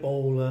to get a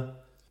bowler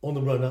on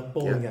the run-up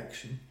bowling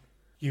action,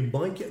 you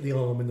might get the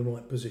arm in the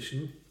right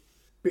position,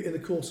 but in the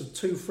course of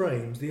 2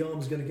 frames, the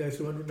arm's going to go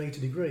through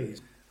 180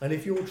 degrees. And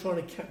if you're trying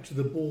to capture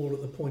the ball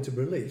at the point of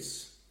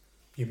release,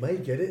 you may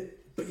get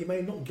it, but you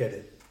may not get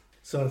it.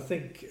 So I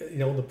think,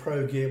 on the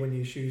pro gear, when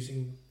you're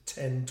shooting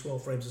 10,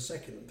 12 frames a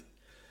second,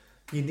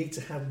 you need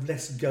to have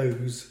less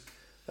goes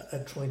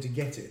at trying to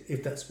get it,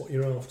 if that's what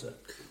you're after.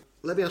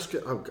 Let me ask you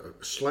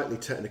a slightly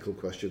technical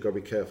question. I've got to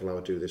be careful how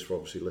I do this for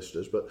obviously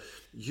listeners, but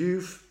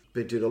you've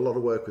been doing a lot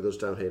of work with us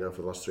down here now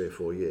for the last 3 or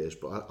 4 years,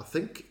 but I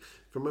think,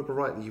 if I remember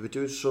rightly, you were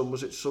doing some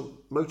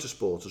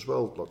motorsport as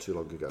well not too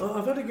long ago?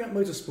 I've had a go at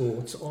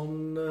motorsport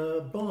on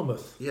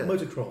Barmouth,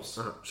 motocross.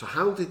 So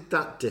how did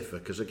that differ?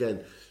 Because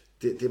again,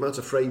 the amount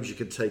of frames you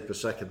can take per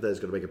second there is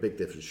going to make a big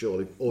difference,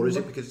 surely. Or is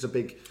it because it's a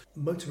big...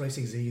 Motor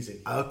racing's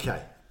easy.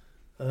 Okay.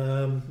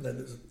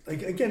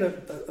 Again,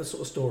 a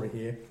sort of story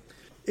here.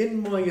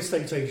 In my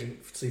estate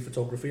agency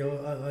photography,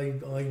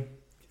 I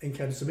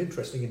encountered some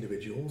interesting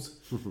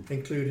individuals,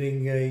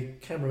 including a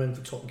cameraman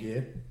for Top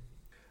Gear,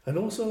 and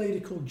also a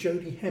lady called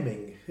Jodie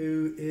Hemming,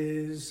 who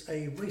is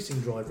a racing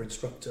driver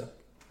instructor.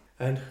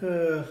 And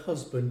her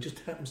husband just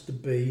happens to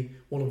be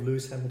one of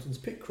Lewis Hamilton's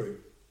pit crew.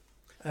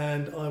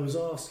 And I was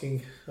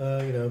asking,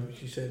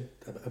 she said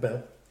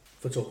about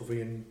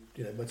photography and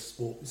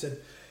motorsport. He said,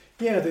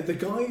 the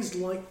guys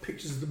like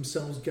pictures of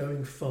themselves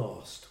going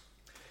fast.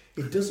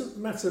 It doesn't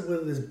matter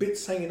whether there's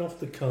bits hanging off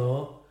the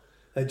car.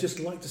 They just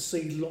like to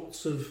see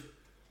lots of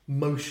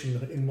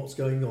motion in what's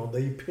going on.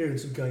 The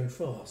appearance of going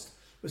fast.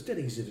 It's dead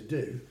easy to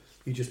do.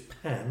 You just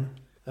pan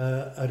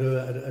at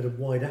a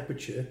wide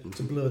aperture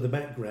to blur the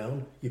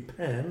background. You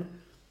pan,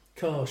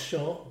 car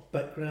sharp,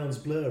 background's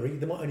blurry.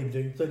 They might only be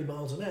doing 30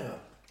 miles an hour.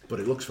 But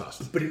it looks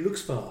fast. But it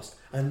looks fast,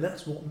 and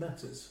that's what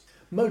matters.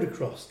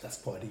 Motocross, that's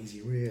quite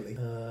easy, really.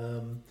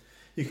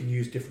 You can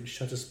use different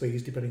shutter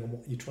speeds depending on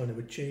what you're trying to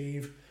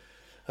achieve.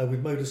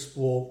 With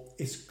motorsport,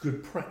 it's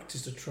good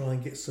practice to try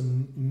and get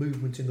some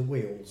movement in the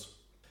wheels.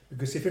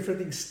 Because if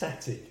everything's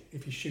static,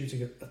 if you're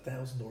shooting at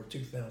 1,000 or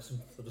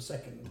 2,000th of a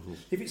second,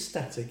 if it's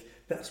static,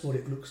 that's what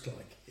it looks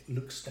like. It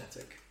looks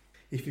static.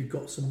 If you've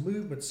got some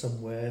movement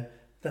somewhere,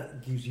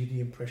 that gives you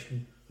the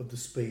impression of the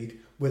speed,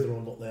 whether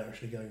or not they're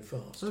actually going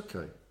fast.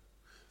 Okay.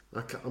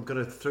 I'm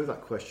going to throw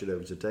that question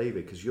over to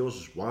David, because yours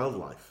is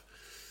wildlife.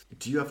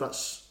 Do you have that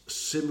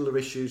similar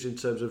issues in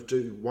terms of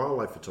doing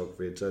wildlife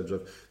photography, in terms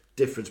of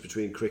difference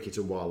between cricket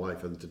and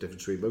wildlife and the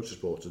difference between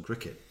motorsports and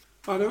cricket?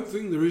 I don't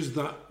think there is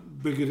that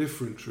big a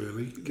difference,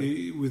 really.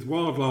 Okay. With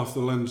wildlife, the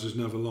lens is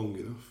never long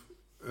enough,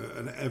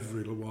 and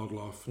every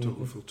wildlife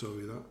photographer will tell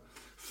you that.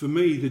 For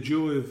me, the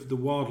joy of the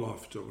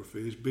wildlife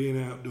photography is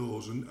being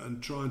outdoors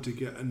and trying to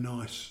get a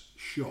nice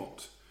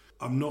shot.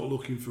 I'm not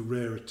looking for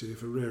rarity.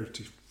 If a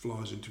rarity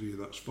flies into you,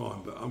 that's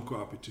fine, but I'm quite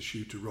happy to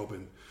shoot a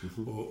robin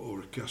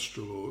or a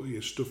kestrel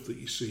or stuff that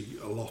you see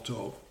a lot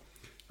of.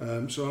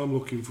 So I'm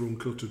looking for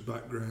uncluttered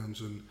backgrounds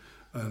and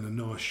a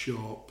nice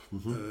sharp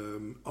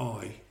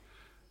eye.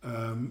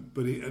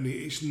 But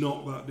it's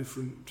not that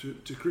different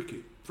to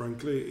cricket,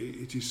 frankly.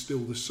 It is still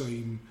the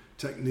same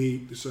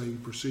technique, the same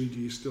procedure.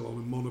 You're still on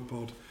a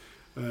monopod.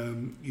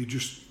 You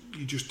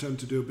just tend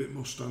to do a bit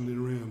more standing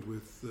around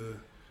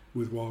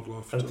with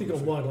wildlife. And I think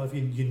on wildlife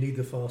you need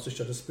the faster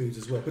shutter speeds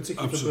as well,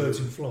 particularly for birds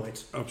in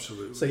flight.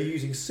 Absolutely. So you're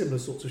using similar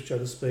sorts of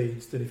shutter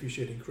speeds than if you're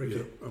shooting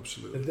cricket. Yeah,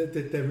 absolutely.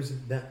 There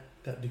isn't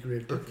that degree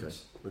of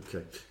difference.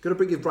 Okay. Going to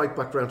bring you right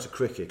back round to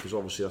cricket, because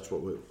obviously that's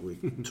what we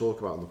talk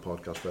about on the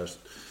podcast first.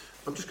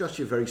 I'm just going to ask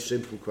you a very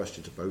simple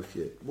question to both of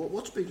you.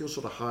 What's been your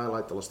sort of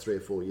highlight the last 3 or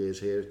 4 years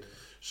here,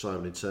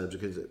 Simon, in terms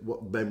of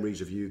what memories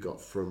have you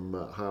got from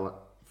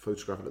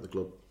photographing at the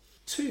club?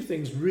 2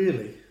 things,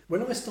 really.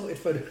 When I started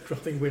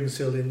photographing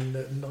Winshill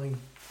in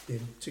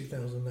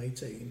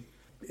 2018,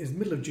 it was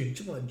middle of June,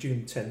 like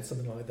June 10th,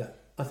 something like that.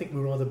 I think we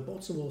were either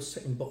bottom or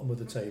second bottom of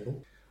the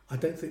table. I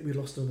don't think we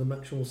lost another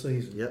match all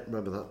season. Yeah,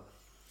 remember that.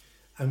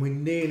 And we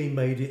nearly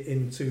made it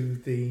into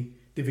the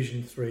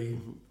Division 3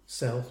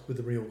 South with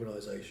the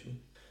reorganisation.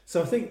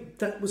 So I think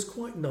that was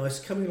quite nice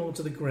coming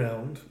onto the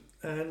ground,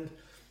 and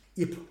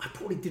I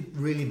probably didn't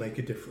really make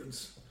a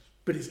difference.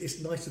 But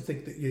it's nice to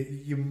think that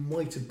you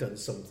might have done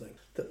something,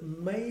 that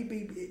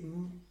maybe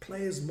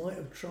players might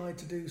have tried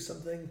to do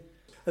something.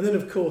 And then,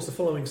 of course, the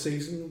following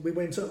season, we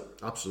went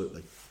up.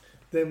 Absolutely.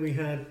 Then we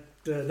had,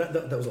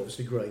 that was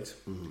obviously great.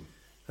 Mm-hmm.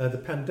 The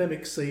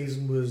pandemic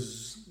season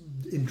was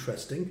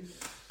interesting.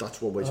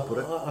 That's one way to put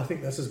it. I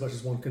think that's as much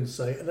as one can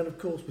say. And then, of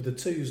course, with the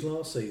twos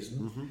last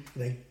season,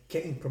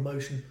 getting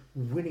promotion,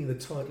 winning the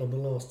title on the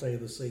last day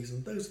of the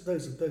season, those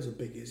are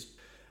biggies.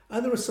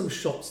 And there are some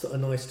shots that are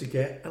nice to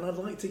get, and I'd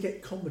like to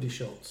get comedy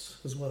shots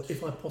as well,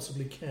 if I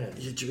possibly can.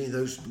 Do you mean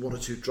those one or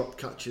two drop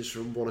catches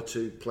from one or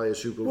two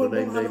players who will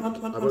remain named?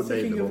 I'm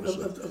thinking of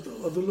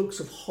the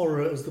looks of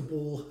horror as the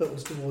ball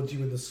hurtles towards you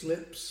in the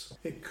slips.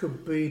 It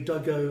could be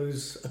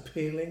Duggo's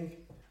appealing,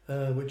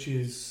 which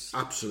is...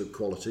 absolute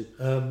quality.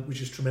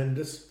 Which is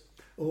tremendous.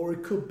 Or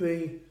it could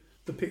be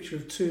the picture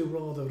of two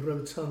rather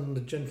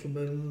rotund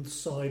gentlemen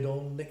side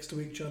on next to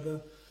each other,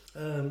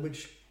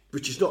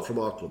 Which is not from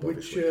our club,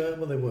 obviously.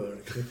 Well, they were,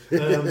 actually.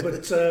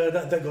 But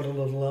that got a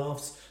lot of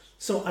laughs.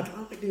 So I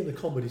like doing the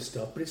comedy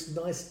stuff, but it's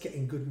nice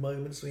getting good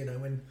moments,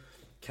 when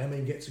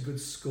Cammy gets a good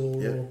score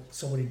or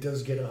somebody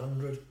does get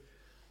 100.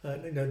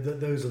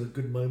 Those are the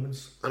good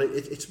moments. And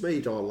it's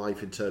made our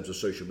life in terms of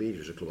social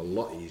media as a club a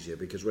lot easier,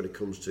 because when it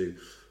comes to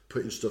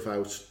putting stuff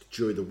out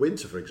during the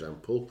winter, for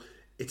example,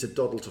 it's a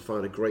doddle to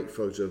find a great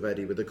photo of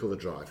Eddie with a cover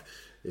drive.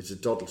 It's a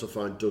doddle to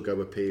find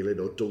Duggo appealing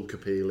or Dunk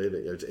appealing.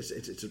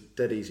 It's a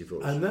dead easy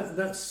for us. And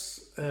that's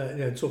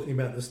talking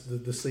about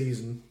the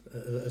season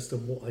as to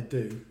what I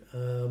do.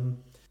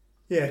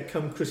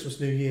 Come Christmas,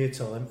 New Year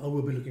time, I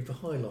will be looking for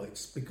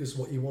highlights, because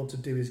what you want to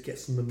do is get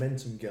some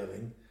momentum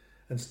going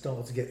and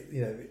start to get,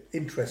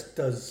 interest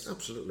does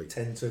absolutely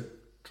tend to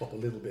drop a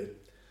little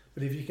bit.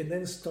 But if you can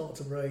then start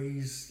to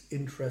raise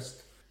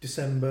interest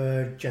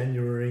December,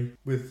 January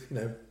with,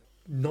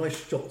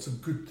 nice shots of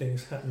good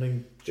things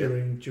happening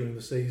during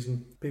the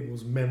season.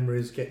 People's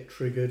memories get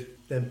triggered.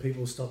 Then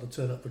people start to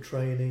turn up for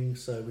training.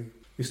 So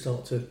we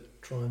start to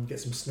try and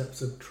get some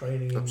snaps of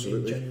training in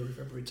January,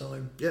 February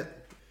time. Yeah,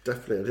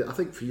 definitely. I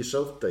think for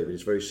yourself, David,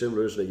 it's very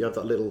similar, isn't it? You have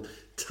that little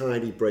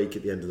tiny break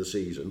at the end of the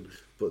season,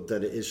 but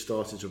then it is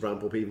starting to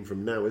ramp up even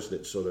from now, isn't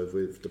it? Sort of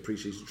with the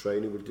pre-season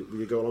training. Will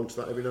you go along to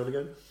that every now and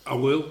again? I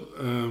will.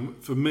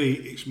 For me,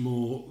 it's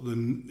more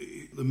than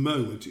the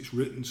moment. It's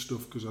written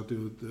stuff, because I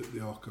do the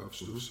archive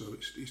stuff, so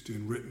it's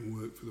doing written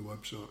work for the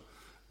website.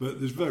 But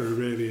there's very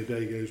rarely a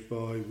day goes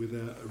by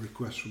without a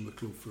request from the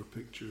club for a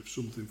picture of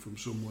something from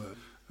somewhere.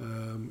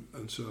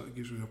 And so it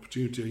gives me an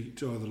opportunity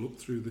to either look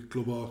through the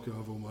club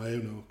archive or my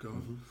own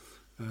archive.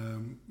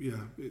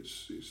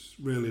 It's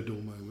rarely a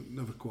dull moment,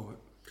 never quite.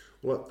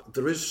 Well,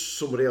 there is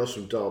somebody else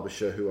from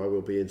Derbyshire who I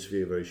will be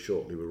interviewing very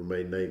shortly, will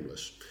remain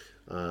nameless.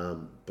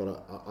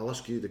 But I'll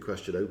ask you the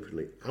question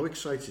openly. How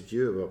excited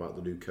you are about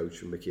the new coach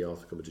from Mickey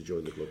Arthur coming to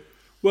join the club?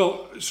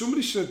 Well,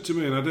 somebody said to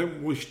me, and I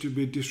don't wish to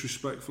be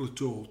disrespectful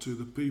at all to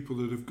the people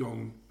that have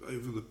gone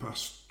over the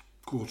past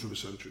quarter of a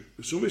century,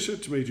 but somebody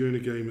said to me during a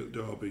game at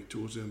Derby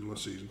towards the end of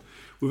last season,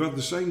 we've had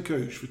the same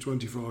coach for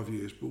 25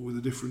 years but with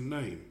a different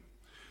name.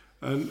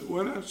 And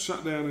when I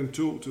sat down and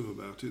talked to them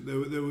about it,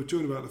 they were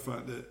talking about the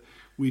fact that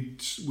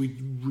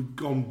we'd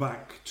gone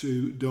back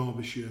to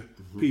Derbyshire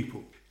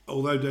people.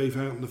 Although Dave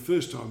Houghton, the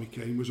first time he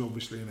came, was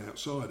obviously an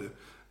outsider,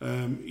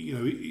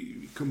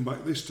 he come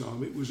back this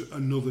time, it was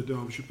another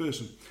Derbyshire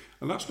person.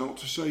 And that's not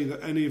to say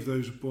that any of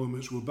those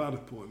appointments were bad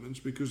appointments,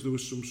 because there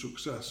was some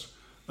success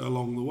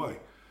along the way.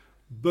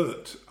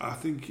 But I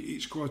think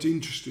it's quite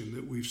interesting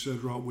that we've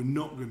said, right, we're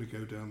not going to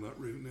go down that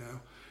route now.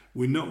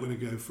 We're not going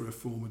to go for a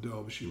former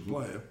Derbyshire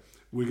player.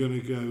 We're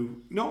going to go,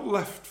 not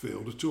left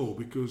field at all,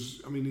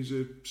 because, he's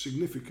a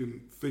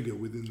significant figure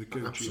within the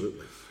coaching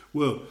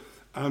world.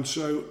 And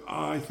so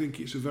I think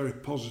it's a very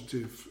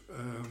positive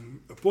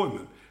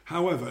appointment.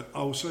 However,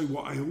 I'll say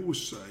what I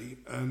always say,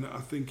 and I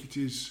think it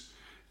is,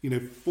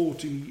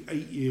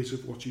 48 years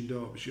of watching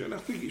Derbyshire, and I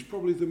think it's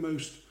probably the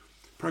most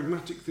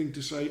pragmatic thing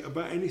to say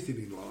about anything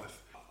in life.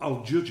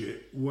 I'll judge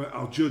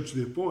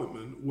the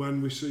appointment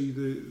when we see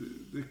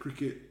the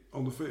cricket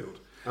on the field.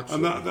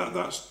 Absolutely. And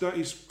that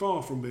is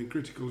far from being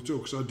critical at all,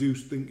 because I do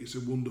think it's a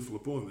wonderful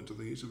appointment. I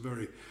think it's a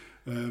very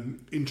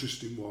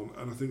interesting one,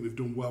 and I think we've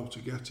done well to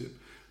get it.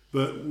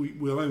 But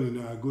we'll only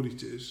know how good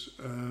it is.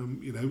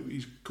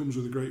 He comes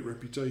with a great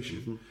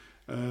reputation,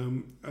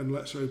 and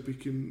let's hope he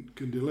can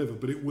deliver.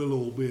 But it will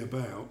all be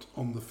about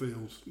on the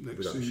field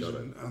next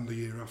season and the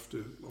year after,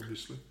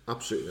 obviously.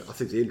 Absolutely. I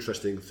think the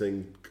interesting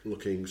thing,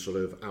 looking sort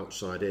of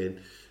outside in,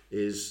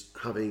 is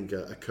having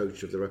a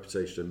coach of the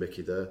reputation of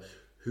Mickey there.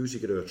 Who's he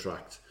going to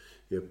attract?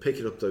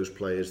 Picking up those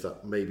players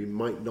that maybe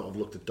might not have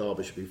looked at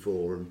Derbyshire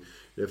before. And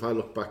if I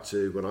look back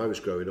to when I was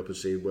growing up and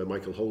seeing where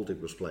Michael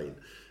Holding was playing,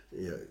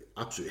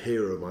 absolute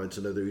hero of mine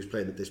to know that he was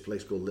playing at this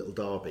place called Little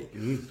Derby.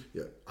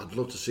 I'd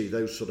love to see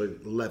those sort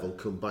of level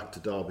come back to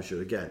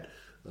Derbyshire again.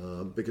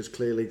 because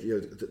clearly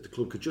the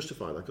club could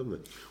justify that, couldn't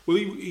it? Well,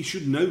 he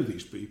should know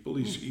these people.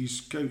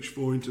 He's coached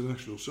 4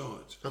 international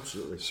sides.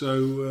 Absolutely.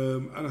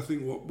 So, and I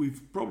think what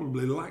we've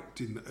probably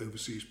lacked in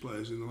overseas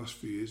players in the last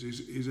few years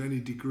is any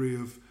degree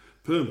of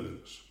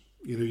permanence.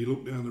 You know, you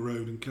look down the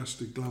road and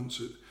cast a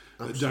glance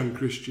at Dan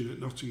Christian at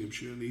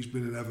Nottinghamshire, and he's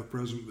been an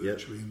ever-present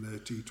virtually in their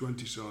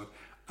T20 side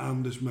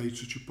and has made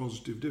such a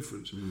positive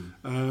difference.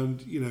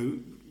 And, you know,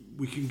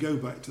 we can go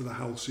back to the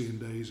halcyon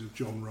days of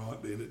John Wright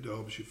being at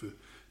Derbyshire for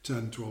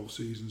 10, 12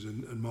 seasons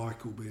and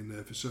Michael being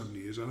there for 7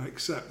 years. And I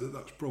accept that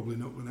that's probably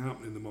not going to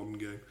happen in the modern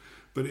game.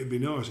 But it'd be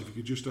nice if you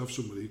could just have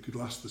somebody who could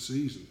last the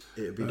season.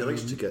 It'd be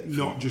nice to get...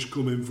 Not just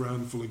come in for a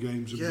handful of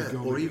games and be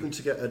gone. Or even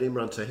to get an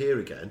Imran Tahir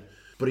again,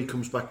 but he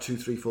comes back 2,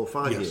 3, 4,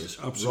 5 years,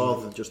 absolutely.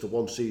 rather than just a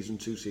 1 season,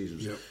 2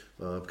 seasons. Yep.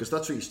 Because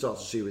that's what you start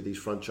to see with these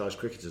franchise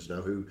cricketers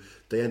now, who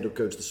they end up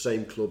going to the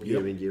same club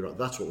year in, year out.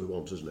 That's what we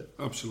want, isn't it?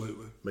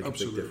 Absolutely. Make a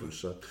big difference.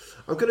 So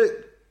I'm going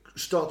to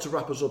start to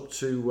wrap us up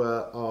to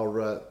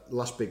our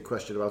last big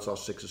question about our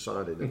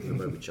six-a-side in a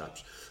moment,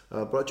 chaps.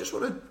 But I just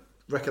want to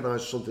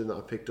recognise something that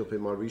I picked up in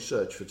my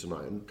research for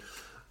tonight. And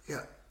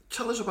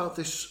tell us about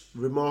this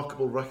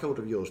remarkable record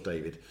of yours,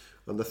 David,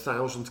 and the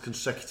 1,000th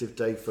consecutive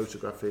day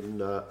photographing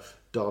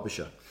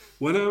Derbyshire.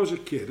 When I was a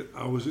kid,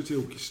 I was at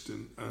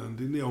Ilkeston, and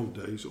in the old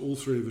days, all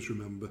 3 of us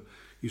remember,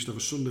 used to have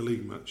a Sunday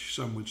League match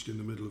sandwiched in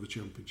the middle of a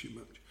Championship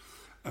match.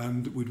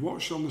 And we'd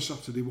watched on the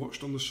Saturday,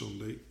 watched on the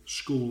Sunday,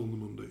 school on the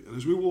Monday. And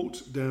as we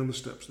walked down the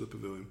steps of the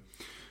pavilion,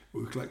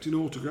 we were collecting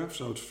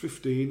autographs. I was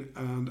 15,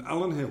 and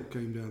Alan Hill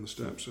came down the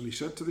steps, and he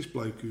said to this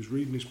bloke who was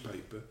reading his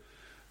paper,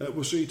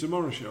 "We'll see you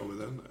tomorrow, shall we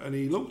then?" And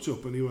he looked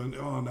up and he went,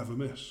 "Oh, I never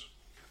miss."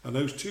 And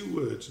those 2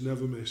 words,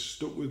 never miss,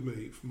 stuck with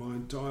me for my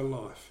entire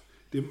life.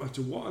 Didn't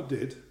matter what I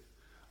did,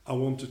 I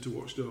wanted to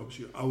watch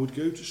Derbyshire. I would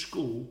go to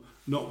school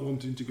not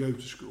wanting to go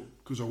to school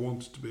because I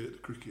wanted to be at the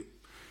cricket.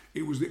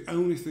 It was the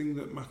only thing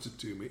that mattered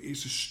to me.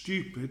 It's a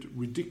stupid,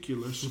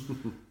 ridiculous,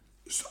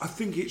 I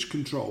think it's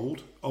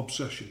controlled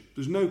obsession.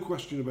 There's no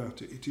question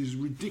about it. It is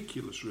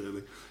ridiculous,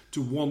 really,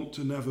 to want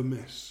to never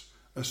miss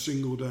a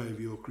single day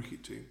of your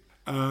cricket team.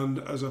 And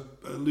as I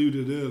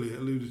alluded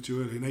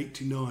to earlier, in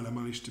 '89 I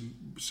managed to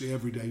see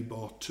every day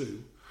bar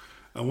 2.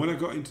 And when I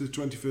got into the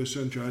 21st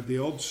century, I had the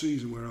odd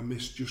season where I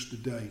missed just a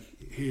day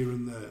here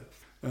and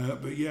there.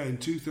 But yeah, in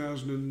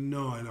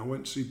 2009, I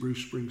went to see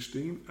Bruce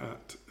Springsteen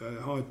at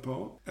Hyde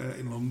Park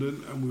in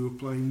London, and we were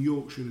playing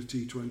Yorkshire in a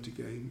T20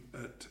 game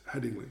at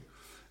Headingley.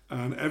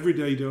 And every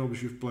day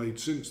Derbyshire have played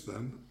since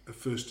then,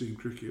 first team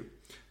cricket,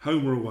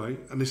 home or away,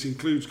 and this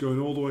includes going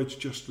all the way to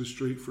Chester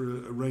Street for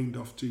a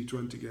rained-off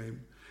T20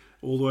 game,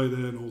 all the way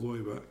there and all the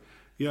way back.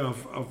 Yeah,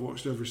 I've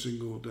watched every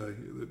single day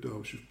that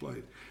Derbyshire have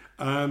played.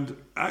 And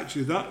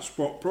actually that's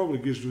what probably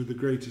gives me the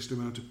greatest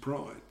amount of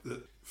pride,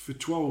 that for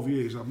 12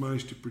 years I've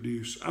managed to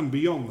produce, and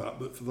beyond that,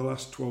 but for the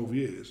last 12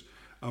 years,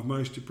 I've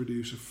managed to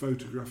produce a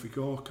photographic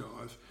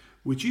archive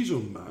which is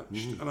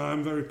unmatched, and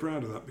I'm very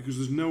proud of that, because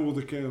there's no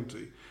other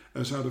county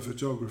has had a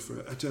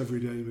photographer at every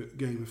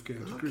game of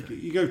county cricket.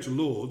 You go to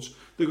Lords,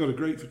 they've got a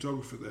great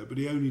photographer there, but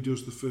he only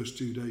does the first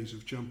 2 days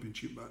of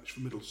Championship match for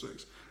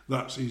Middlesex.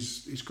 That's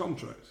his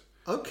contract.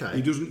 Okay.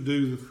 He doesn't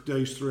do the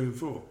days 3 and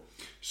 4.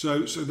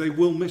 So they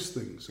will miss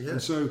things. Yeah.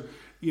 And so,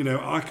 you know,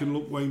 I can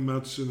look Wayne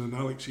Madsen and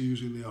Alex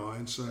Hughes in the eye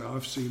and say,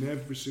 I've seen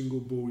every single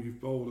ball you've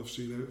bowled, I've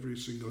seen every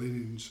single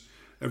innings,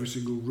 every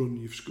single run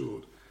you've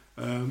scored.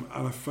 And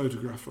I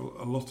photograph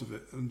a lot of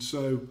it. And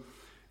so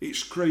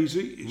it's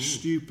crazy, it's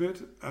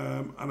stupid,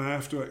 and I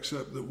have to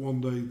accept that one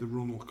day the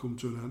run will come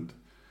to an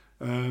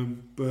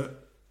end.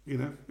 But, you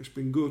know, it's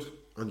been good.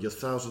 And your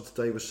 1,000th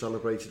day was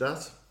celebrated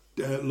at?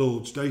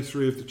 Lords, day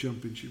 3 of the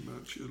Championship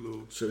match at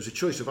Lords. So it was a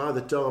choice of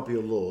either Derby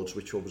or Lords.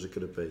 Which one was it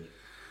going to be?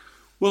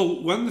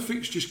 Well, when the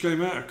fixtures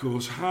came out, of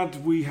course,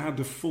 had we had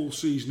a full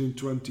season in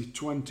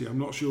 2020, I'm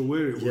not sure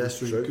where it would have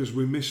been, because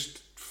we missed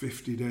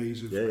 50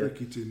 days of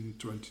cricket in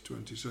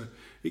 2020. So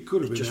it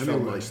could have been just anywhere.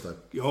 felt nice, though.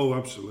 Oh,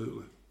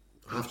 absolutely.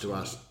 I have to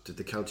ask, did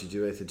the county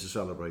do anything to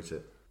celebrate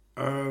it?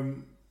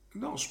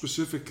 Not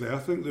specifically. I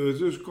think there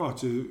was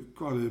quite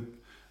a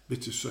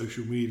bit of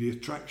social media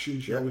traction,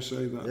 shall we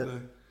say, that day.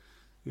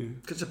 Yeah.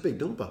 Because it's a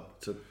big number.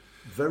 It's a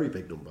very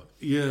big number.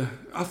 Yeah,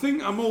 I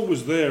think I'm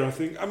always there.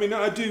 I mean,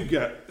 I do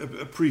get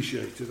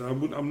appreciated. I'm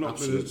not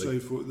going to say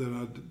that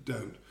I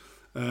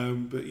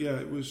don't. But yeah,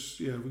 it was.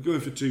 Yeah, we're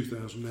going for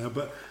 2,000 now.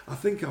 But I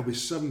think I'll be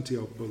 70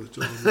 odd by the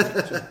time we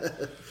get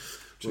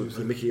to.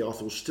 Well, Mickey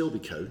Arthur will still be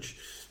coach.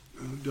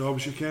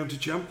 Derbyshire County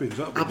Champions.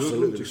 That'd be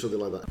absolutely good, something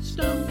like that.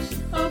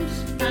 Stumps,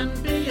 umps,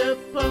 and beer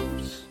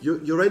pumps.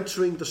 You're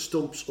entering the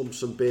Stumps,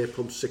 Umps, and Beer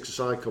Pumps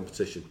six-a-side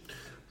competition.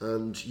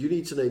 And you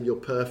need to name your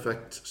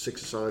perfect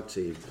six-a-side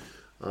team.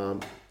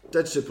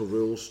 Dead simple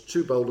rules: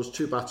 2 bowlers,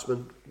 2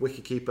 batsmen,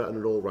 wicket-keeper and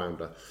an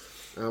all-rounder.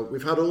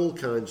 We've had all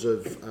kinds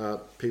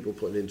of people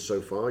putting in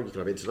so far. You can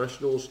have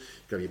internationals, you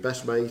can have your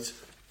best mate.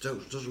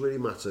 Doesn't really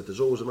matter. There's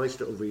always a nice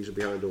little reason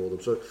behind all of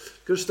them. So, I'm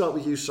going to start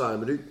with you,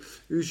 Simon.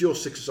 Who's your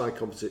six-a-side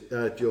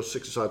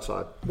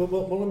side?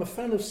 Well, I'm a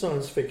fan of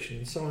science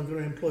fiction, so I'm going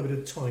to employ a bit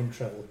of time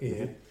travel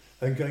here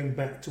and going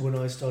back to when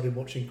I started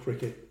watching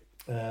cricket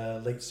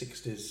late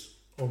 60s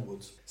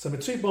onwards. So my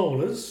two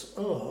bowlers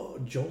are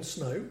John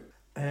Snow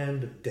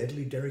and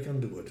Deadly Derek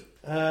Underwood.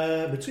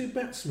 My two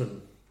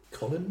batsmen,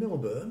 Colin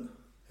Milburn,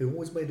 who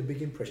always made a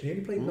big impression. He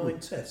only played 9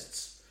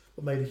 tests,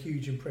 but made a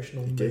huge impression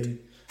on me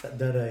at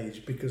that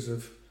age because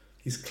of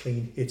his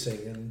clean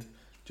hitting and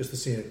just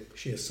the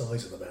sheer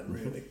size of the man,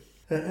 really.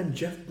 And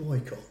Jeff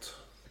Boycott,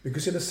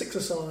 because in a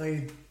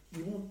six-a-side,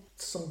 you want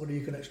somebody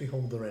who can actually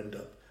hold their end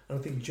up. And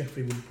I think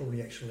Jeffrey would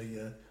probably actually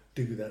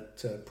do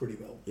that pretty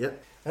well. Yeah.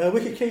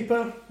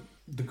 Wicket-keeper,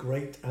 the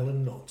great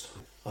Alan Knott.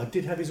 I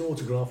did have his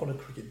autograph on a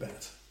cricket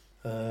bat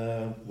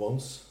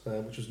once,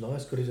 which was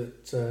nice. Got it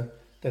at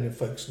down in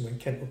Folkestone when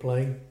Kent were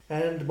playing.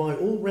 And my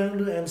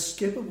all-rounder and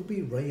skipper will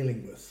be Ray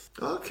Illingworth.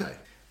 Okay.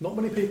 Not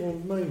many people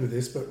know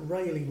this, but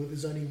Ray Illingworth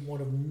is only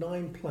one of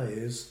 9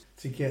 players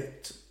to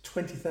get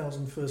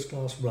 20,000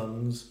 first-class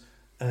runs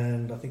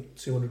and I think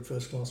 200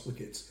 first-class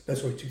wickets. No,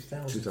 sorry,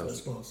 2,000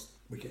 first-class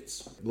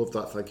wickets. Love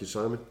that, thank you,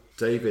 Simon.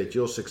 David,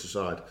 your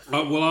six-a-side.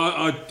 Well,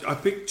 I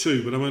picked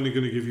 2, but I'm only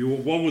going to give you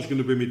one. Was going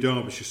to be my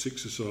Derbyshire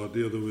six-a-side.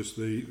 The other was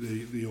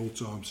the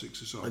all-time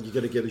six-a-side. And you're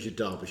going to give us your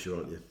Derbyshire,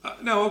 aren't you?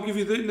 No, I'll give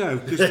you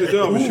because the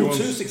Derbyshire one.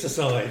 2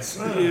 six-a-sides.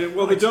 Yeah,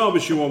 well, the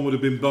Derbyshire one would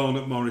have been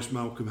Barnett, Morris,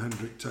 Malcolm,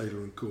 Hendrick, Taylor,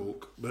 and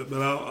Cork. But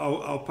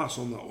I'll pass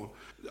on that one.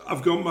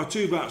 I've got my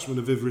 2 batsmen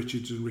are Viv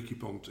Richards and Ricky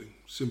Ponting,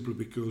 simply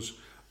because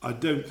I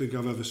don't think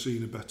I've ever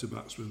seen a better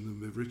batsman than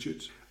Viv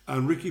Richards.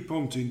 And Ricky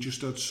Ponting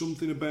just had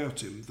something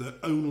about him that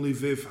only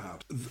Viv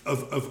had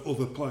of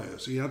other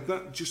players. He had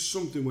that just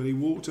something when he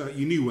walked out.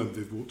 You knew when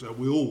Viv walked out.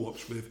 We all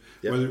watched Viv,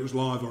 whether it was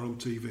live or on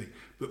TV.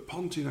 But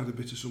Ponting had a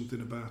bit of something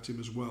about him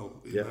as well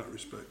in that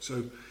respect.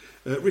 So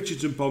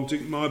Richards and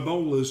Ponting, my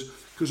bowlers,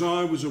 because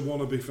I was a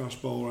wannabe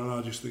fast bowler and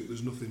I just think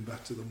there's nothing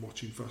better than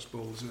watching fast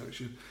bowlers in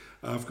action.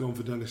 I've gone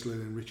for Dennis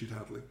Lynn and Richard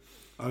Hadley.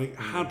 I think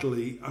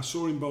Hadley, I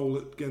saw him bowl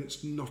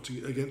against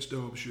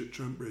Derbyshire at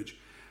Trent Bridge.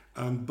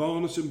 And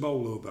Barnett and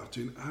Bowler were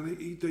batting,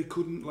 and they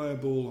couldn't lay a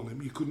ball on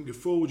him. You couldn't go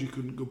forward, you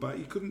couldn't go back,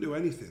 you couldn't do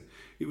anything.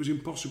 It was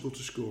impossible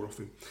to score off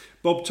him.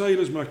 Bob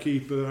Taylor's my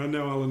keeper. I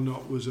know Alan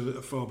Knott was a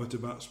far better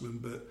batsman,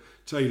 but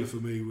Taylor for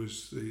me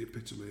was the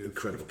epitome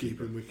of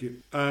keeping wicket.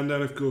 And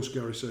then of course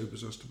Gary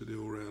Sobers has to be the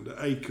all-rounder.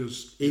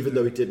 Akers, even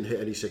though he didn't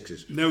hit any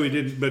sixes. No, he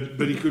didn't,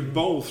 but he could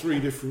bowl 3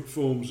 different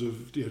forms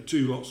of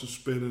 2 lots of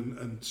spin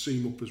and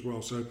seam up as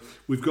well. So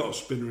we've got a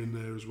spinner in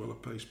there as well, a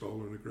pace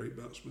bowler and a great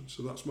batsman.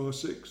 So that's my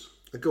 6.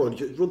 Go on,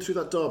 run through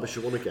that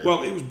Derbyshire one again.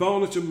 Well, it was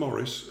Barnett and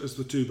Morris as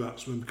the 2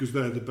 batsmen because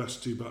they're the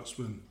best 2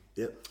 batsmen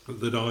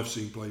that I've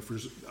seen play for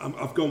us.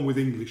 I've gone with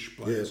English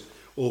players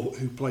or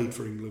who played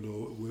for England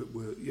or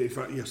were in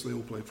fact, yes, they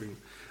all played for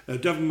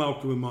England. Devon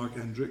Malcolm and Mike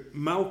Hendrick.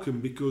 Malcolm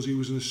because he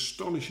was an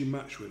astonishing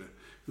match winner.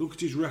 Look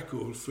at his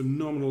record,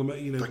 phenomenal.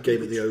 That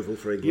game at the Oval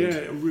for England. Yeah,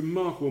 a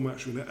remarkable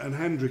match winner. And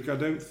Hendrick, I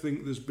don't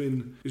think there's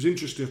been... It's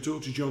interesting, I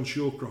talked to John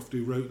Shawcroft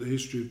who wrote the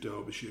history of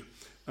Derbyshire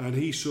and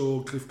he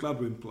saw Cliff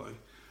Gladwin play,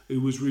 who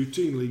was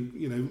routinely,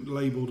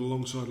 labelled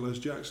alongside Les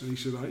Jackson. He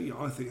said,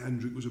 I think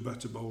Hendrick was a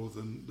better bowler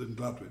than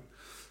Gladwin.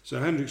 So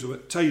Hendrick's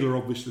Taylor,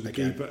 obviously, the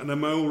keeper. And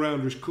then my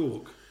all-rounder is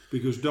Cork,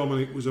 because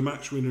Dominic was a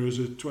match winner as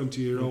a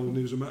 20-year-old and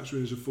he was a match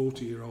winner as a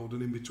 40-year-old,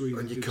 and in between...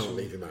 And you can't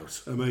leave him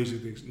out. Amazing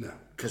things. No.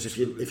 Because if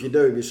you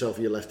know him yourself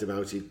and you left him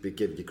out, he'd be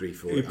giving you grief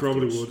for it. He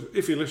probably would,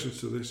 if he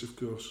listens to this, of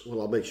course. Well,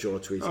 I'll make sure I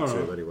tweet it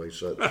to him anyway.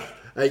 So,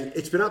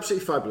 it's been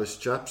absolutely fabulous,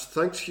 chaps.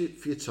 Thanks for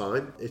your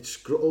time.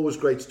 It's always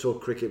great to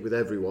talk cricket with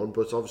everyone,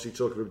 but obviously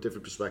talking from a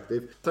different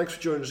perspective. Thanks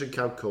for joining us in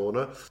Cow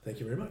Corner.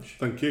 Thank you very much.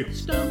 Thank you.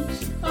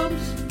 Stumps,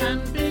 umps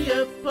and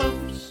beer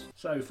pumps.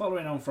 So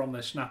following on from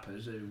the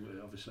Snappers, who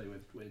obviously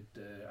we'd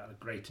had a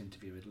great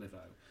interview with Livo,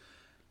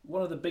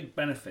 one of the big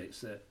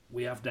benefits that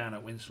we have down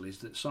at Winslow is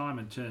that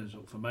Simon turns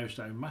up for most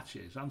home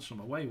matches and some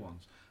away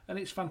ones. And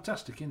it's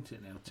fantastic, isn't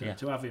it, Neil,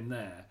 to have him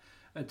there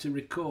and to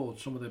record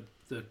some of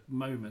the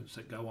moments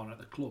that go on at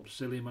the club,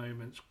 silly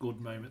moments,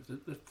 good moments.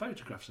 The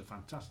photographs are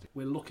fantastic.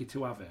 We're lucky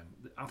to have him.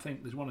 I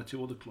think there's 1 or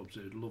 2 other clubs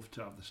who'd love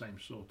to have the same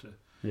sort of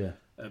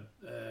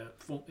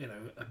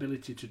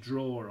ability to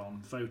draw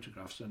on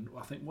photographs. And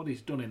I think what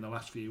he's done in the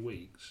last few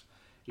weeks,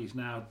 he's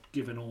now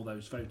given all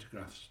those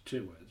photographs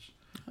to us,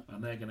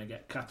 and they're going to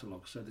get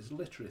catalogued. So there's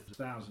literally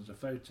thousands of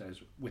photos.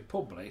 We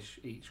publish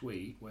each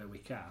week where we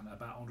can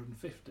about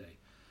 150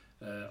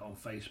 on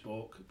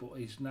Facebook, but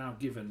he's now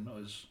given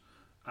us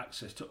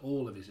access to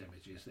all of his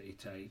images that he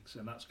takes,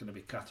 and that's going to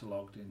be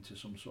catalogued into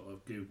some sort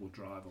of Google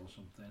Drive or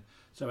something,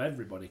 so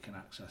everybody can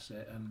access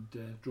it and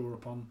draw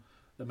upon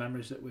the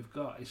memories that we've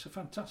got. It's a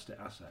fantastic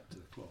asset to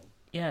the club.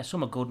 Yeah,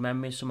 some are good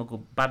memories, some are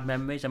good bad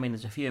memories. I mean,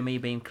 there's a few of me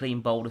being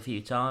clean bowled a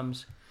few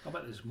times. I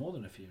bet there's more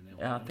than a few, Neil.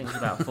 Yeah, I think it's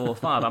about 4 or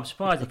 5. I'm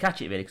surprised they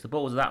catch it really, because the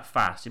balls are that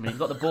fast. I mean, you've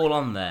got the ball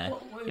on there.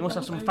 You must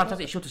have some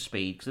fantastic shutter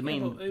speed. Cause I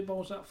mean, who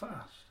bowls that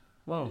fast?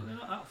 Well, they're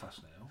not that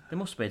fast, Neil. They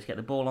must be to get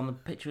the ball on the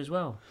picture as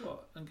well.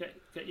 What, and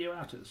get you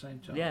out at the same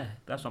time? Yeah,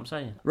 that's what I'm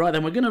saying. Right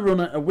then, we're going to run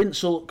a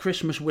Winslow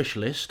Christmas wish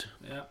list.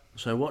 Yeah.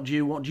 So what do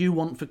you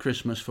want for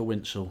Christmas for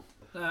Winslow?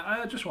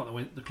 I just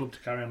want the club to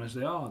carry on as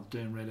they are,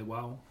 doing really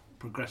well,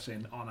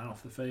 progressing on and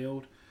off the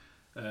field.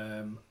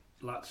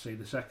 like to see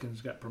the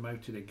seconds get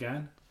promoted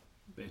again.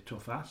 Be a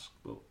tough ask,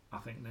 but I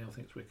think Neil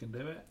thinks we can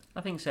do it.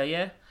 I think so,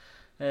 yeah.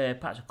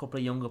 Perhaps a couple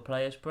of younger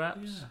players,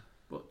 perhaps. Yeah.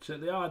 But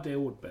the idea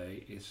would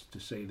be is to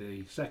see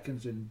the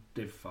seconds in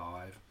Div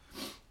 5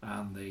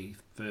 and the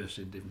first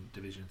in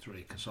Division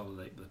 3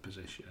 consolidate the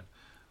position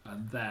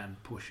and then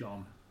push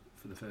on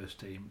for the first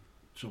team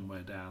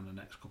somewhere down the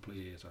next couple of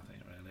years, I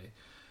think, really.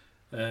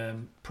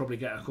 Probably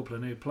get a couple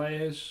of new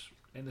players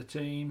in the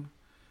team,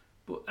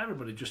 but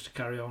everybody just to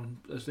carry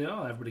on as they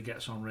are. Everybody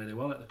gets on really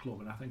well at the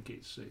club, and I think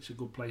it's a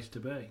good place to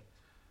be.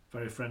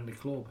 Very friendly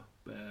club.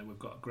 We've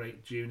got a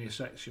great junior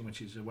section,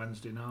 which is a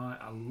Wednesday night.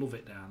 I love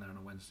it down there on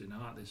a Wednesday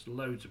night. There's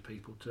loads of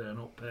people turn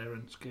up,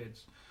 parents,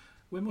 kids.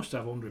 We must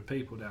have 100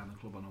 people down the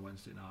club on a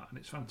Wednesday night, and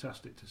it's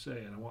fantastic to see,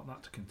 and I want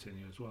that to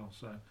continue as well.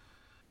 So,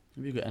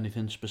 have you got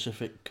anything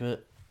specific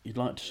you'd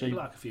like to see? You'd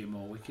like a few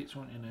more wickets,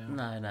 won't you, now?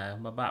 No,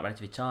 I'm about ready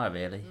to retire,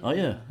 really. Oh,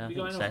 yeah? I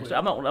think so.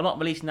 I'm not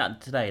releasing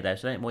that today, though,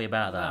 so don't worry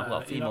about that. I've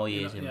got a few more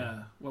years in me.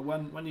 Yeah, well,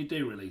 when you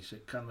do release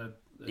it, can the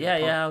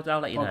I'll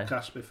let you know.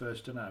 Podcast be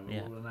first to know?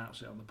 We'll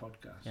announce it on the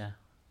podcast. Yeah.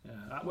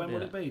 When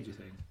will it be, do you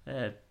think?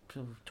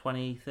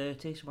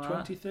 2030, something like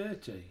that.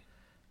 2030?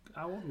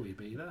 How old will you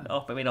be then?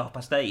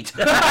 8:30.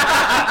 No,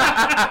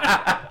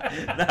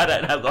 I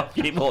don't know. I've got a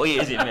few more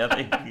years in me, I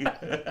think.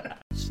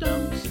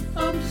 Stumps,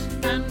 umps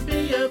and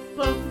beer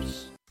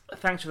pumps.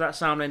 Thanks for that,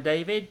 Simon and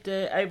David.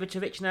 Over to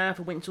Rich now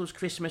for Winsel's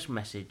Christmas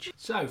message.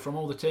 So, from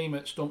all the team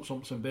at Stumps,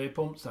 Umps and Beer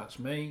Pumps, that's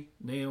me,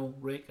 Neil,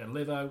 Rick and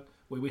Livo,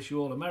 we wish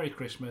you all a Merry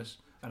Christmas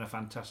and a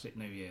fantastic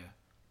New Year.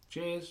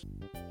 Cheers.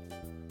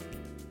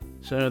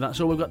 So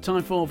that's all we've got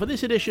time for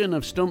this edition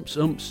of Stumps,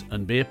 Umps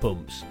and Beer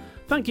Pumps.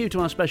 Thank you to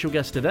our special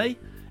guest today.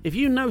 If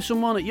you know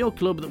someone at your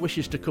club that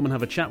wishes to come and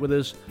have a chat with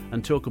us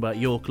and talk about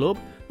your club,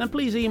 then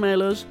please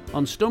email us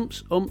on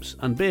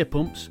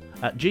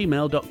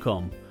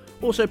stumpsumpsandbeerpumps@gmail.com.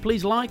 Also,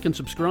 please like and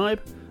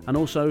subscribe, and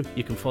also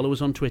you can follow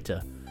us on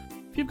Twitter.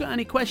 If you've got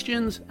any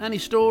questions, any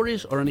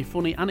stories or any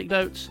funny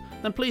anecdotes,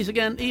 then please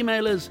again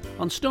email us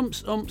on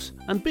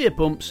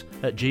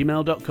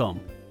stumpsumpsandbeerpumps@gmail.com.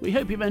 We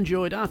hope you've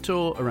enjoyed our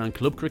tour around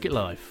club cricket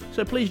life.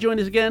 So please join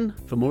us again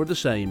for more of the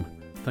same.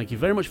 Thank you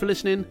very much for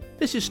listening.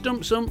 This is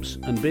Stumps, Umps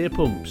and Beer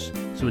Pumps.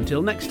 So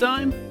until next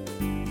time,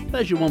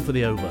 there's your one for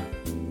the over.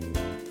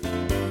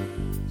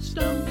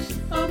 Stumps,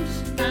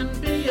 umps and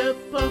beer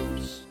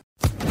pumps.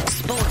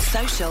 Sports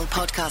Social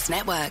Podcast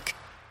Network.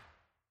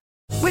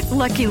 With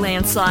Lucky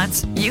Land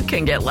Slots, you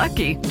can get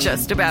lucky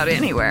just about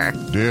anywhere.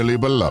 Dearly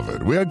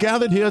beloved, we are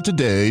gathered here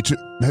today to...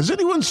 Has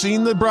anyone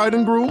seen the bride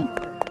and groom?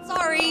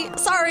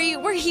 Sorry,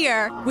 we're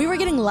here. We were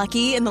getting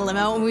lucky in the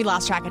limo and we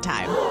lost track of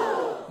time.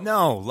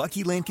 No,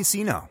 Lucky Land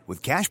Casino,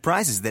 with cash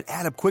prizes that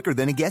add up quicker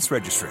than a guest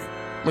registry.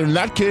 In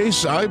that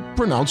case, I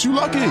pronounce you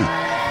lucky.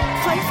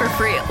 Play for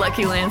free at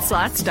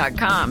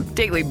LuckyLandSlots.com.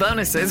 Daily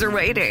bonuses are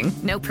waiting.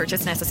 No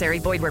purchase necessary.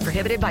 Void where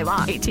prohibited by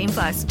law.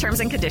 18+. Terms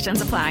and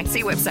conditions apply.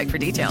 See website for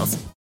details.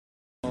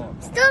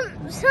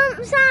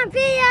 Stumps and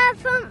Beer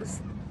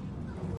Pumps.